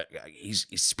 he's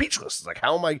speechless. He's like,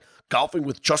 how am I golfing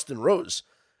with Justin Rose?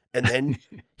 And then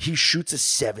he shoots a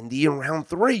 70 in round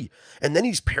 3. And then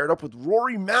he's paired up with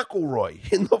Rory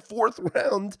McIlroy in the 4th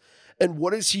round. And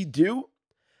what does he do?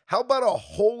 How about a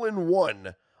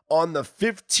hole-in-one on the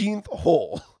 15th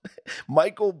hole?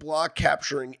 Michael Block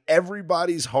capturing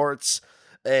everybody's hearts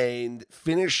and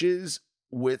finishes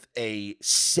with a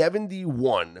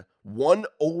 71, 1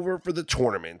 over for the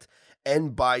tournament.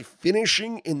 And by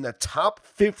finishing in the top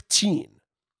 15,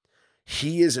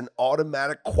 he is an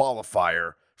automatic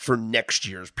qualifier for next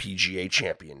year's PGA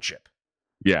Championship.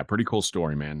 Yeah, pretty cool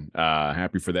story, man.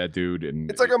 Happy for that dude. And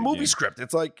It's like a movie script.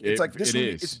 It's like this.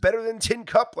 It's better than Tin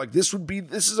Cup. Like this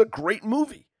is a great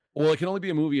movie. Well, it can only be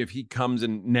a movie if he comes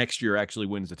and next year actually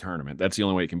wins the tournament. That's the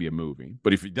only way it can be a movie.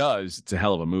 But if he does, it's a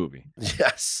hell of a movie.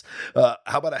 Yes. How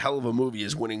about a hell of a movie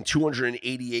is winning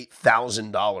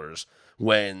 $288,000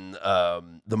 when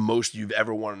the most you've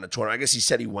ever won in a tournament. I guess he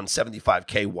said he won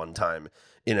 $75K one time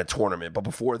in a tournament, but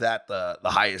before that, the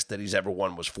highest that he's ever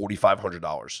won was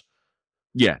 $4,500.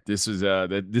 Yeah, this is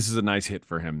a nice hit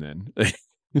for him then.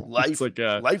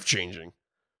 Life changing.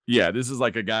 Yeah, this is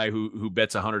like a guy who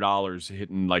bets $100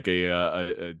 hitting like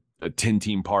a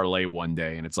 10-team parlay one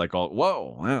day, and it's like, oh,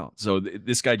 whoa, wow. So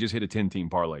this guy just hit a 10-team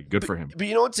parlay. Good for him. But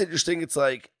you know what's interesting? It's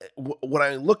like when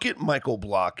I look at Michael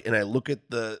Block and I look at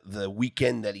the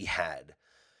weekend that he had,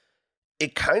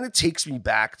 it kind of takes me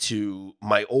back to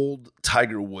my old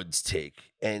Tiger Woods take.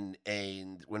 And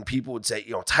when people would say,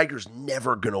 Tiger's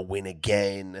never going to win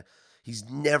again. He's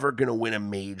never going to win a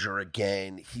major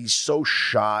again. He's so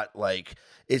shot. Like,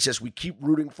 it's just we keep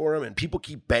rooting for him and people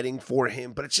keep betting for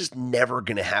him, but it's just never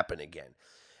going to happen again.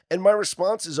 And my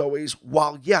response is always,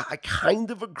 while, yeah, I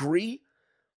kind of agree,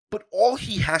 but all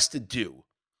he has to do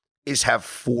is have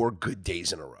 4 good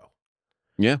days in a row.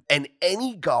 Yeah. And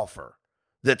any golfer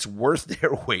that's worth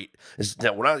their weight is,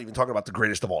 now we're not even talking about the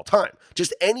greatest of all time,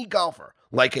 just any golfer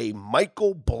like a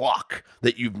Michael Block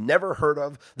that you've never heard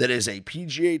of, that is a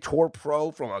PGA Tour pro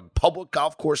from a public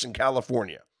golf course in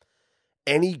California.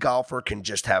 Any golfer can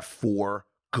just have 4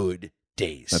 good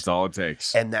days. That's all it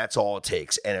takes. And that's all it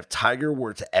takes. And if Tiger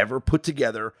were to ever put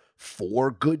together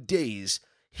 4 good days,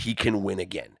 he can win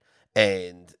again.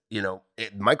 And,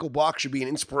 Michael Block should be an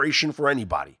inspiration for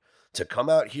anybody to come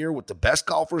out here with the best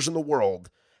golfers in the world,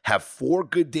 have 4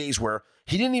 good days where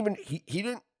he didn't,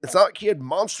 it's not like he had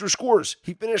monster scores.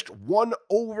 He finished 1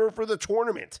 over for the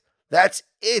tournament. That's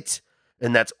it.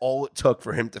 And that's all it took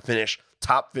for him to finish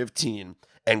top 15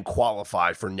 and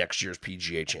qualify for next year's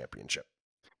PGA Championship.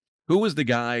 Who was the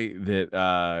guy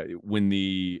that when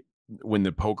the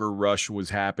poker rush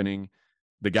was happening,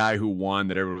 the guy who won,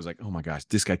 that everyone was like, oh my gosh,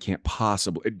 this guy can't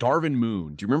possibly. Darvin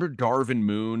Moon. Do you remember Darvin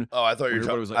Moon? Oh, I thought you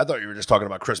were just talking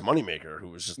about Chris Moneymaker, who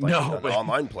was just like an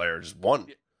online player, just won.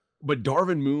 But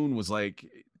Darvin Moon was like,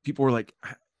 people were like,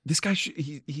 this guy,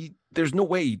 there's no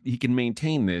way he can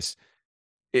maintain this.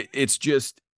 It's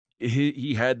just,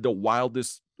 he had the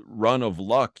wildest run of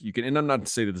luck you can, and I'm not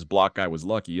to say that this Block guy was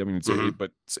lucky. I mean,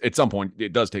 but at some point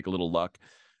it does take a little luck.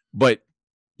 But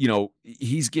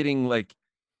he's getting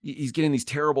these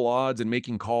terrible odds and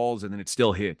making calls, and then it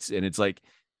still hits, and it's like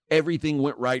everything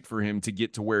went right for him to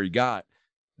get to where he got.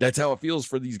 That's how it feels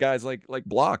for these guys like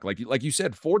Block. Like you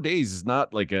said, 4 days is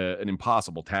not like an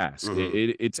impossible task.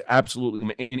 Mm-hmm. It's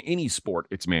absolutely, in any sport,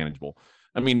 it's manageable.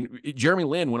 I mean, Jeremy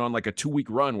Lin went on like a 2-week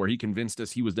run where he convinced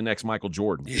us he was the next Michael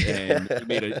Jordan, and he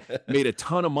made a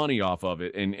ton of money off of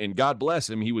it. And God bless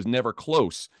him, he was never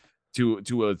close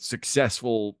to a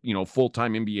successful,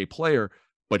 full-time NBA player,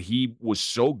 but he was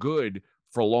so good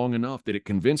for long enough that it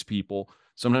convinced people.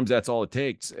 Sometimes that's all it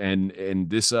takes. And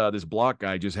this Block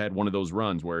guy just had one of those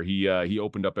runs where he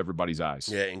opened up everybody's eyes.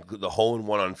 Yeah, and the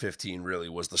hole-in-one on 15 really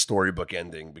was the storybook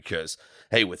ending, because,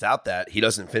 hey, without that, he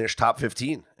doesn't finish top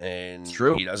 15, and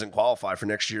he doesn't qualify for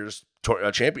next year's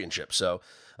championship. So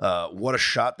what a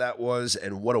shot that was,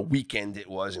 and what a weekend it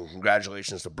was, and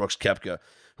congratulations to Brooks Koepka,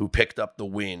 who picked up the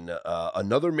win.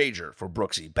 Another major for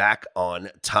Brooksy, back on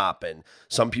top, and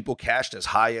some people cashed as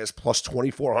high as plus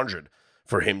 2,400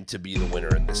 for him to be the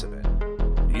winner in this event.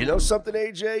 You know something,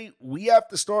 AJ? We have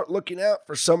to start looking out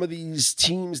for some of these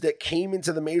teams that came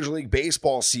into the Major League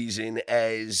Baseball season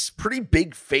as pretty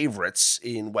big favorites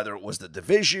in whether it was the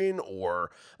division or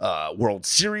World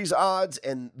Series odds.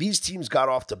 And these teams got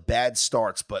off to bad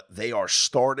starts, but they are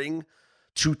starting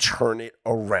to turn it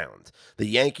around. The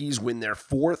Yankees win their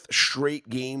 4th straight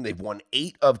game. They've won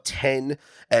 8 of 10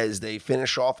 as they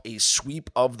finish off a sweep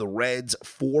of the Reds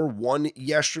 4-1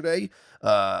 yesterday.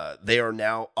 They are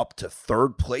now up to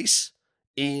 3rd place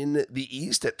in the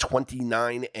East at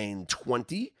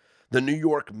 29-20. The New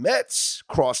York Mets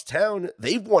cross town.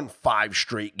 They've won 5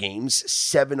 straight games,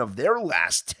 7 of their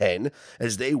last 10,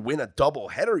 as they win a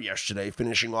doubleheader yesterday,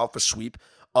 finishing off a sweep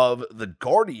of the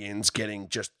Guardians, getting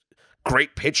just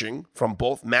great pitching from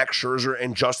both Max Scherzer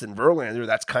and Justin Verlander.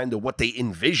 That's kind of what they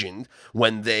envisioned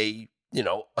when they,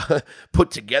 put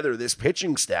together this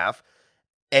pitching staff.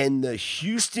 And the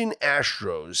Houston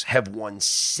Astros have won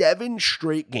 7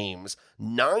 straight games,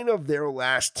 9 of their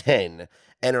last 10,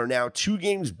 and are now 2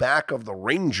 games back of the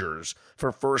Rangers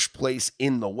for first place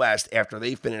in the West after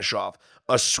they finish off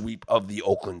a sweep of the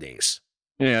Oakland A's.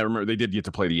 Yeah, I remember they did get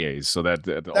to play the A's, so that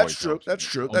That's always true. helps. That's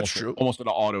true. Almost, That's true. almost an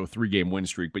auto 3-game win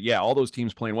streak. But yeah, all those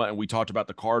teams playing well. And we talked about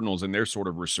the Cardinals and their sort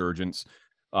of resurgence.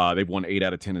 They've won 8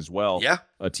 out of 10 as well. Yeah.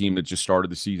 A team that just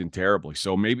started the season terribly.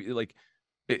 So maybe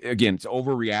again, it's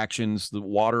overreactions. The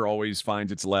water always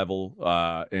finds its level.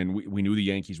 And we knew the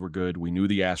Yankees were good. We knew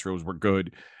the Astros were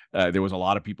good. There was a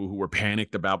lot of people who were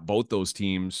panicked about both those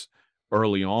teams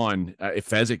early on. If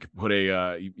Fezzik put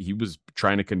he was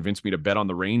trying to convince me to bet on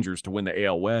the Rangers to win the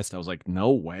AL West. I was like,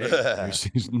 no way.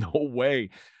 There's no way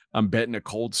I'm betting a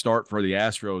cold start for the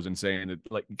Astros and saying that,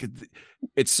 like,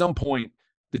 at some point,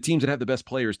 the teams that have the best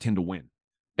players tend to win.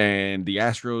 And the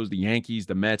Astros, the Yankees,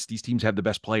 the Mets, these teams have the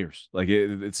best players. Like,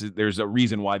 there's a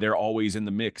reason why they're always in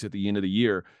the mix at the end of the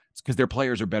year. It's because their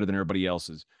players are better than everybody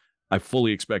else's. I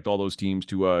fully expect all those teams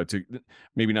to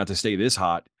maybe not to stay this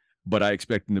hot, but I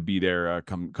expect them to be there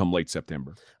come late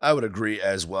September. I would agree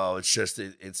as well. It's just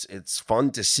it's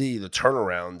fun to see the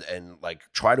turnaround and like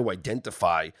try to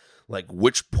identify like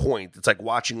which point. It's like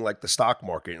watching like the stock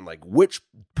market and like which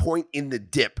point in the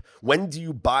dip. When do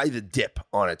you buy the dip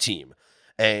on a team?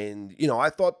 And I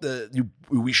thought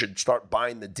we should start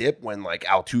buying the dip when like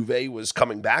Altuve was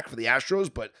coming back for the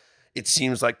Astros, but it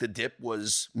seems like the dip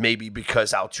was maybe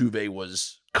because Altuve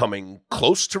was coming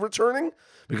close to returning,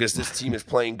 because this team is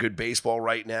playing good baseball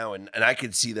right now, and I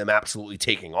could see them absolutely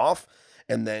taking off.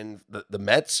 And then the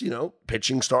Mets,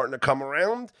 pitching starting to come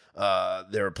around.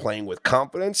 They're playing with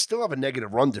confidence. Still have a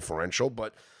negative run differential,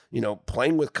 but,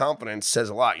 playing with confidence says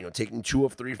a lot. Taking 2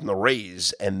 of 3 from the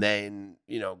Rays and then,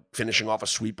 finishing off a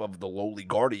sweep of the lowly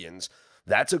Guardians.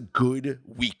 That's a good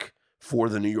week for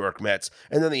the New York Mets.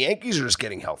 And then the Yankees are just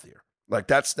getting healthier. Like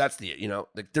that's they're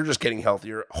just getting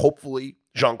healthier. Hopefully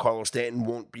Giancarlo Stanton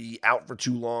won't be out for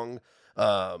too long.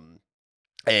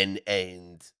 And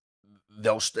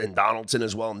Donaldson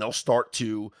as well, and they'll start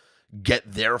to get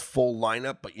their full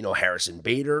lineup. But Harrison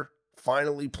Bader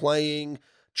finally playing.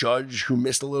 Judge, who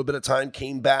missed a little bit of time,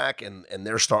 came back, and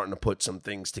they're starting to put some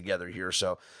things together here.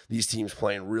 So these teams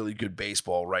playing really good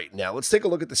baseball right now. Let's take a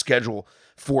look at the schedule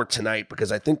for tonight, because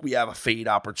I think we have a fade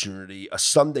opportunity, a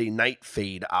Sunday night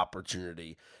fade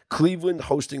opportunity. Cleveland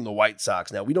hosting the White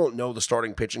Sox. Now, we don't know the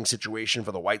starting pitching situation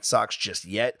for the White Sox just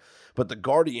yet, but the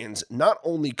Guardians not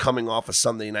only coming off a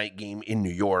Sunday night game in New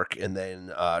York and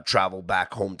then travel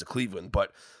back home to Cleveland,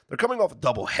 but they're coming off a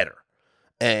doubleheader.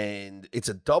 And it's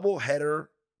a doubleheader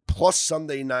plus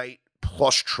Sunday night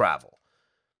plus travel.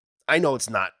 I know it's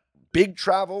not big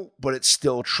travel, but it's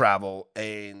still travel.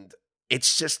 And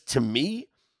it's just, to me,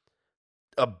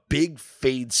 a big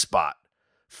fade spot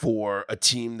for a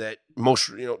team that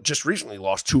just recently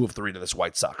lost 2 of 3 to this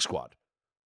White Sox squad.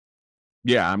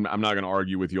 Yeah, I'm not going to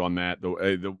argue with you on that.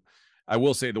 I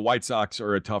will say the White Sox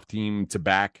are a tough team to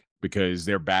back because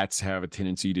their bats have a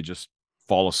tendency to just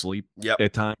fall asleep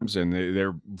at times, and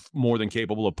they're more than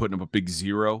capable of putting up a big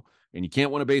 0. And you can't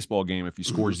win a baseball game if you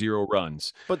score 0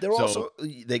 runs. But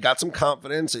they got some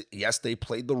confidence. Yes, they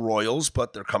played the Royals,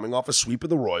 but they're coming off a sweep of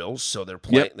the Royals, so they're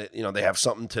playing. They have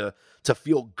something to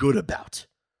feel good about.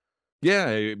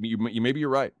 Yeah, maybe you're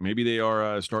right. Maybe they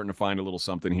are starting to find a little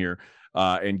something here.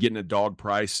 And getting a dog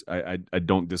price, I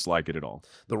don't dislike it at all.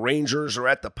 The Rangers are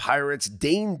at the Pirates.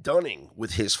 Dane Dunning,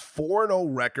 with his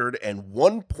 4-0 record and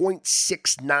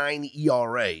 1.69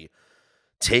 ERA,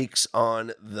 takes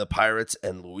on the Pirates,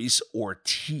 and Luis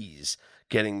Ortiz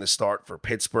getting the start for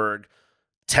Pittsburgh.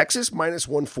 Texas minus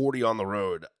 140 on the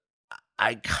road.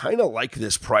 I kind of like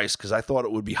this price because I thought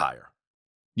it would be higher.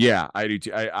 Yeah, I do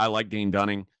too. I like Dane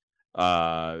Dunning.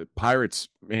 Pirates,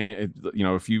 man,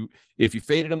 if you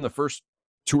faded them the first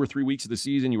 2 or 3 weeks of the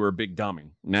season, you were a big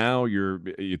dummy. Now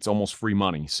it's almost free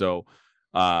money. So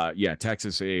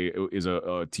Texas is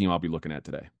a team I'll be looking at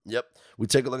today. Yep. We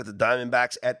take a look at the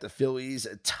Diamondbacks at the Phillies.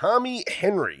 Tommy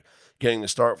Henry getting the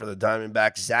start for the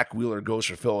Diamondbacks. Zach Wheeler goes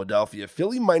for Philadelphia.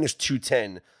 Philly minus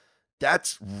 210.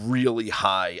 That's really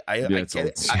high. I get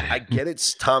it. I get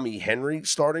it's Tommy Henry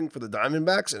starting for the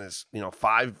Diamondbacks, and it's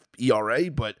 5 ERA,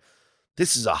 but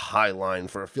this is a high line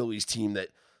for a Phillies team that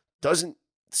doesn't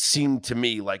seem to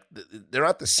me like they're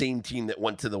not the same team that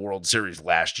went to the World Series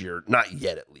last year. Not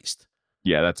yet, at least.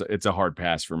 Yeah, it's a hard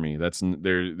pass for me. This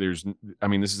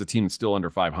is a team that's still under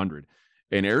 500,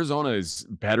 and Arizona is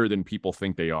better than people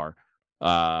think they are.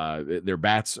 Their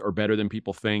bats are better than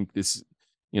people think.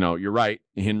 You're right.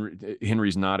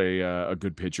 Henry's not a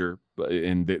good pitcher,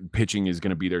 and the pitching is going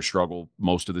to be their struggle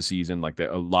most of the season. Like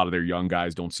a lot of their young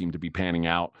guys don't seem to be panning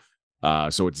out.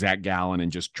 So it's Zach Gallen,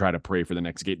 and just try to pray for the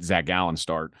next Zach Gallen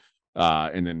start.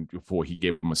 And then before he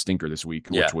gave him a stinker this week,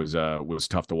 which was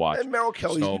tough to watch. And Merrill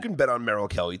Kelly, you can bet on Merrill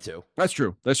Kelly too. That's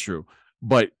true.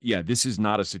 But yeah, this is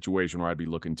not a situation where I'd be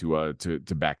looking to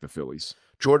back the Phillies.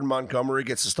 Jordan Montgomery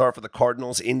gets the start for the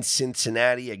Cardinals in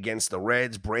Cincinnati against the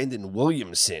Reds. Brandon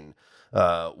Williamson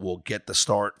will get the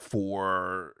start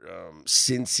for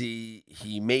Cincy.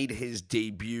 He made his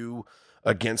debut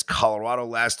against Colorado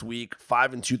last week.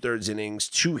 5 2/3 innings,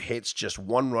 2 hits, just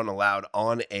 1 run allowed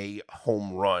on a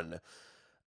home run.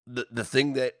 The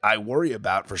thing that I worry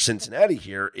about for Cincinnati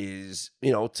here is,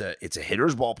 it's a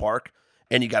hitter's ballpark,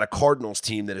 and you got a Cardinals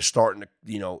team that is starting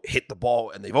to, hit the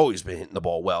ball, and they've always been hitting the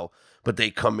ball well, but they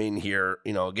come in here,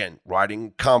 again,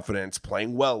 riding confidence,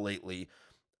 playing well lately.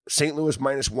 St. Louis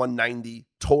minus 190,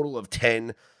 total of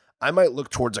 10. I might look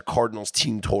towards a Cardinals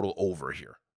team total over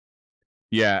here.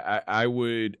 Yeah, I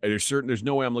would. There's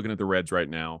no way I'm looking at the Reds right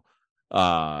now,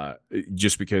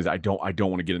 just because I don't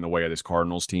want to get in the way of this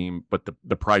Cardinals team. But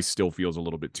the price still feels a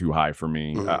little bit too high for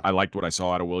me. Mm-hmm. I liked what I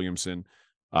saw out of Williamson,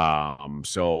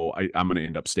 so I'm going to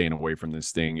end up staying away from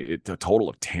this thing. It's a total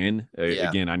of 10. Yeah.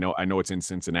 Again, I know it's in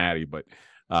Cincinnati, but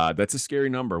that's a scary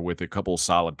number with a couple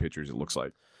solid pitchers. It looks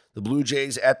like. The Blue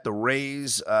Jays at the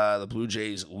Rays. The Blue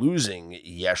Jays losing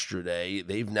yesterday.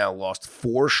 They've now lost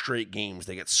 4 straight games.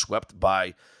 They get swept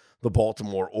by the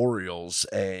Baltimore Orioles,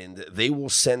 and they will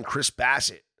send Chris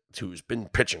Bassett, who's been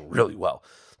pitching really well,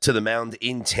 to the mound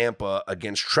in Tampa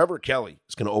against Trevor Kelly.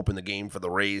 Is going to open the game for the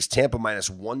Rays. Tampa minus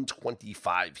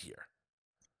 125 here.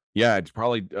 Yeah, it's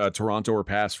probably Toronto or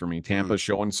pass for me. Tampa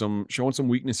showing some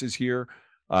weaknesses here.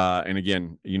 And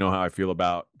again, you know how I feel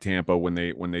about Tampa when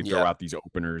they throw out these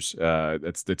openers.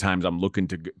 That's the times I'm looking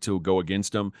to go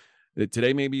against them.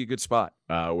 Today may be a good spot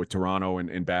with Toronto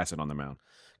and Bassett on the mound.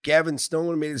 Gavin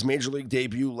Stone made his major league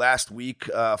debut earlier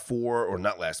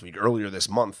this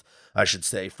month, I should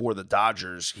say, for the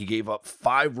Dodgers. He gave up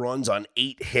 5 runs on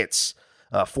 8 hits,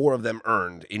 4 of them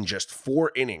earned in just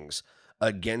 4 innings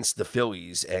against the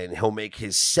Phillies, and he'll make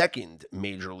his second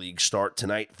major league start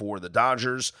tonight for the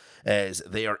Dodgers as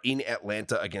they are in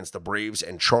Atlanta against the Braves,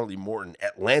 and Charlie Morton,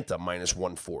 Atlanta minus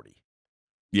 140.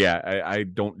 Yeah, I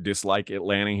don't dislike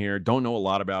Atlanta here. Don't know a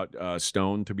lot about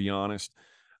Stone, to be honest,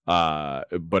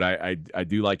 but I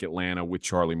do like Atlanta with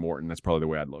Charlie Morton. That's probably the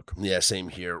way I'd look. Yeah, same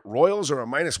here. Royals are a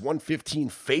minus 115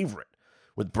 favorite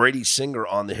with Brady Singer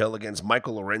on the hill against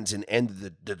Michael Lorenzen and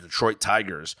the Detroit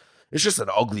Tigers. It's just an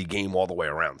ugly game all the way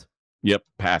around. Yep,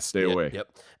 pass, stay away. Yep.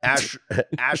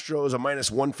 Astros a minus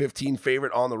 115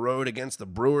 favorite on the road against the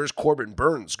Brewers. Corbin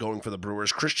Burns going for the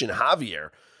Brewers. Christian Javier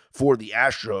for the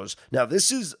Astros. Now,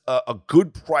 this is a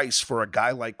good price for a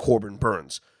guy like Corbin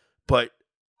Burns, but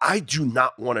I do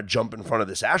not want to jump in front of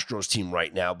this Astros team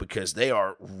right now because they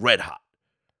are red hot.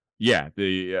 Yeah,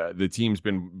 the team's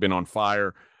been on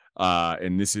fire,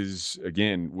 and this is,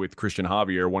 again, with Christian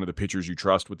Javier, one of the pitchers you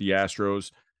trust with the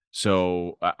Astros.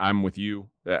 So I'm with you.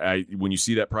 When you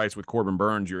see that price with Corbin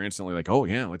Burns, you're instantly like, oh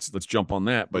yeah, let's jump on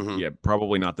that. But yeah,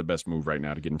 probably not the best move right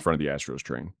now to get in front of the Astros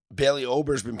train. Bailey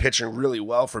Ober's been pitching really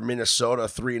well for Minnesota,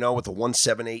 3-0 with a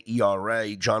 1.78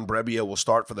 ERA. John Brebbia will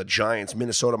start for the Giants.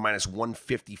 Minnesota minus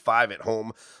 155 at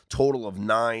home, total of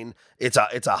 9. It's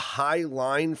a high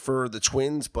line for the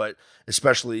Twins, but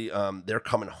especially they're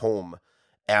coming home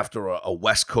after a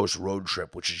West Coast road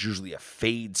trip, which is usually a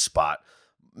fade spot.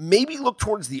 Maybe look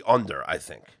towards the under, I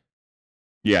think.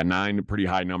 Yeah, 9, a pretty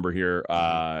high number here.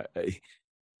 I'm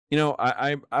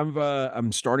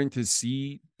starting to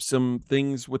see some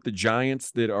things with the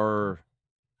Giants that are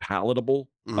palatable.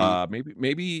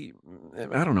 Maybe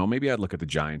I don't know. Maybe I'd look at the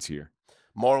Giants here.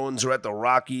 Marlins are at the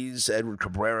Rockies. Edward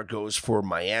Cabrera goes for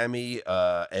Miami,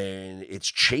 and it's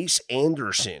Chase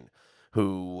Anderson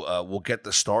who will get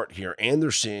the start here.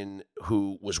 Anderson,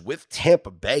 who was with Tampa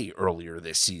Bay earlier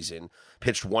this season,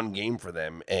 pitched 1 game for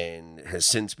them and has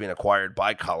since been acquired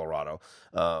by Colorado.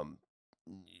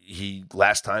 He,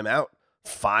 last time out,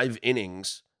 5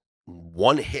 innings,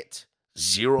 1 hit,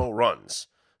 0 runs.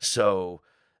 So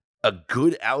a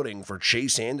good outing for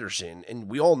Chase Anderson. And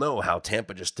we all know how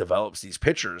Tampa just develops these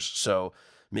pitchers. So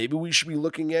maybe we should be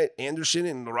looking at Anderson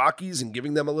and the Rockies and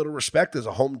giving them a little respect as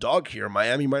a home dog here.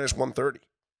 Miami minus 130.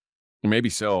 Maybe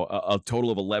so. A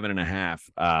total of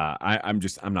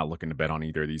 11.5. I'm not looking to bet on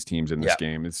either of these teams in this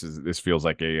game. This feels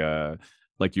like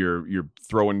like you're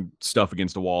throwing stuff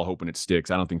against the wall hoping it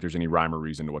sticks. I don't think there's any rhyme or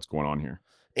reason to what's going on here.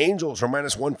 Angels are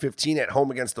minus 115 at home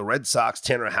against the Red Sox.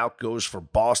 Tanner Houck goes for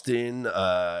Boston.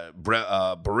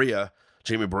 Jamie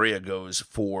Barria goes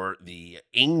for the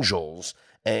Angels.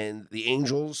 And the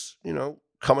Angels,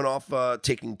 coming off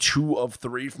taking 2 of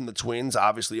 3 from the Twins.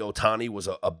 Obviously, Ohtani was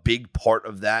a big part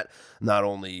of that, not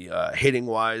only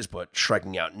hitting-wise, but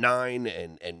striking out 9.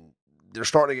 And they're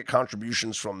starting to get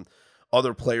contributions from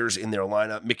other players in their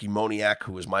lineup. Mickey Moniak,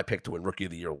 who was my pick to win Rookie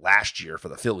of the Year last year for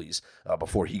the Phillies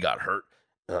before he got hurt.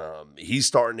 He's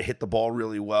starting to hit the ball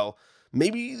really well.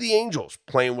 Maybe the Angels,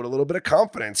 playing with a little bit of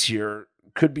confidence here,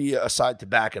 could be a side to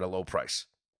back at a low price.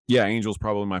 Yeah, Angels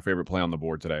probably my favorite play on the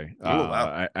board today. Oh,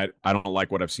 wow. I don't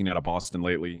like what I've seen out of Boston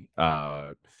lately.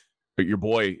 But your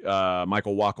boy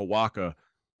Michael Waka Waka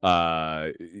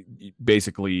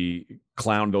basically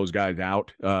clowned those guys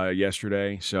out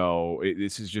yesterday. So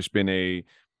this has just been a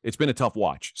tough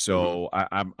watch. So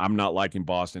I'm not liking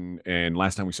Boston. And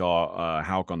last time we saw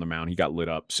Houck on the mound, he got lit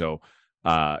up. So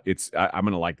I'm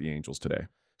going to like the Angels today.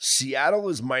 Seattle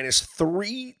is minus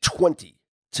 320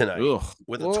 tonight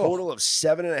with a total of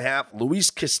 7.5. Luis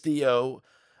Castillo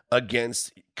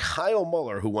against Kyle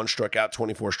Muller, who once struck out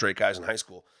 24 straight guys in high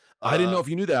school. I didn't know if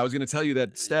you knew that. I was going to tell you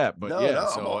that stat, but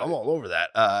I'm all over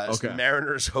that. Okay.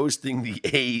 Mariners hosting the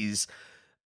A's.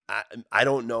 I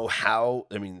don't know how.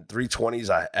 I mean, 320 is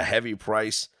a heavy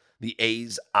price. The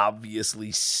A's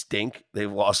obviously stink.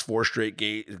 They've lost 4 straight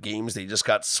games. They just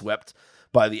got swept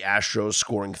by the Astros,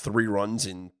 scoring 3 runs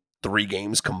in 3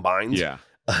 games combined. Yeah.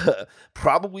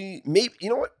 Probably, maybe, you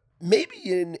know what?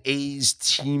 Maybe an A's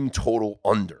team total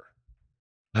under.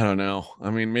 I don't know. I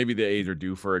mean, maybe the A's are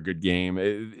due for a good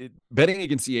game. Betting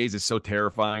against the A's is so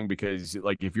terrifying because,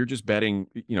 like, if you're just betting,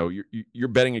 you're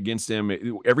betting against them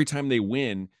every time they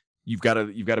win. You've got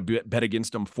to bet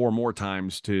against them 4 more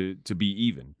times to be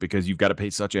even because you've got to pay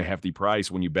such a hefty price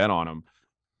when you bet on them.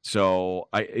 So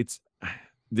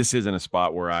this isn't a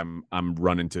spot where I'm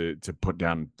running to put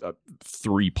down a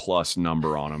 3+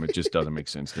 number on them. It just doesn't make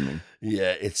sense to me.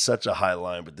 Yeah, it's such a high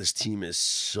line, but this team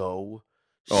is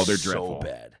they're dreadful.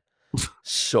 Bad.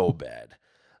 So bad.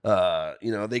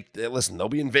 They listen, they'll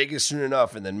be in Vegas soon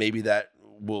enough, and then maybe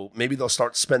they'll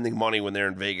start spending money when they're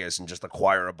in Vegas and just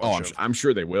acquire a bunch of I'm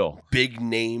sure they will. Big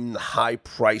name, high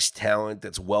price talent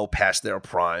that's well past their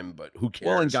prime, but who cares?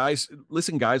 Well, and guys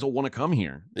will want to come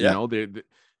here. Yeah.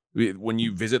 When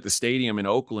you visit the stadium in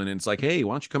Oakland and it's like, hey,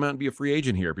 why don't you come out and be a free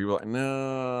agent here? People are like,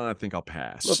 no, I think I'll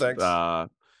pass. No, thanks.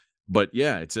 But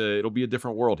yeah, it'll be a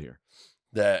different world here.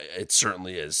 That it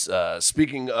certainly is.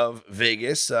 Speaking of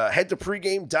Vegas, head to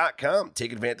pregame.com.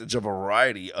 Take advantage of a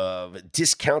variety of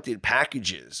discounted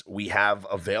packages we have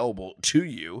available to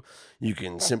you. You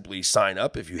can simply sign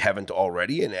up if you haven't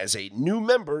already. And as a new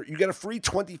member, you get a free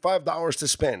 $25 to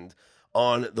spend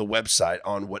on the website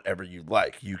on whatever you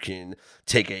like. You can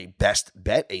take a best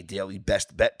bet, a daily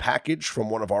best bet package from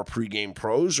one of our pregame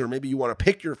pros, or maybe you want to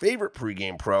pick your favorite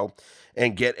pregame pro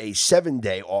and get a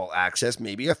 7-day all access,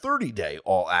 maybe a 30-day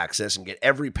all access, and get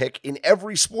every pick in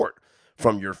every sport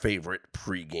from your favorite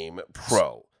pregame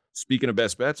pro. Speaking of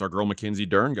best bets, our girl Mackenzie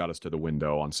Dern got us to the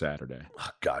window on Saturday.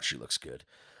 Oh, God, she looks good.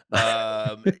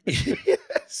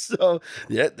 So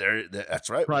yeah, that's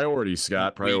right. Priorities,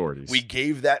 Scott. Priorities. We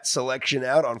gave that selection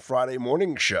out on Friday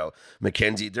morning show.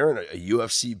 Mackenzie Dern, a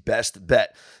UFC best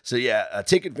bet. So yeah,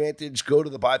 take advantage. Go to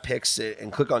the buy picks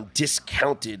and click on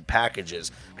discounted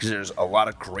packages because there's a lot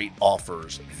of great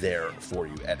offers there for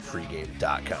you at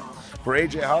pregame.com. For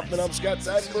AJ Hoffman, I'm Scott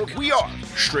Seidenberg. We are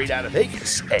Straight Out of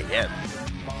Vegas AM.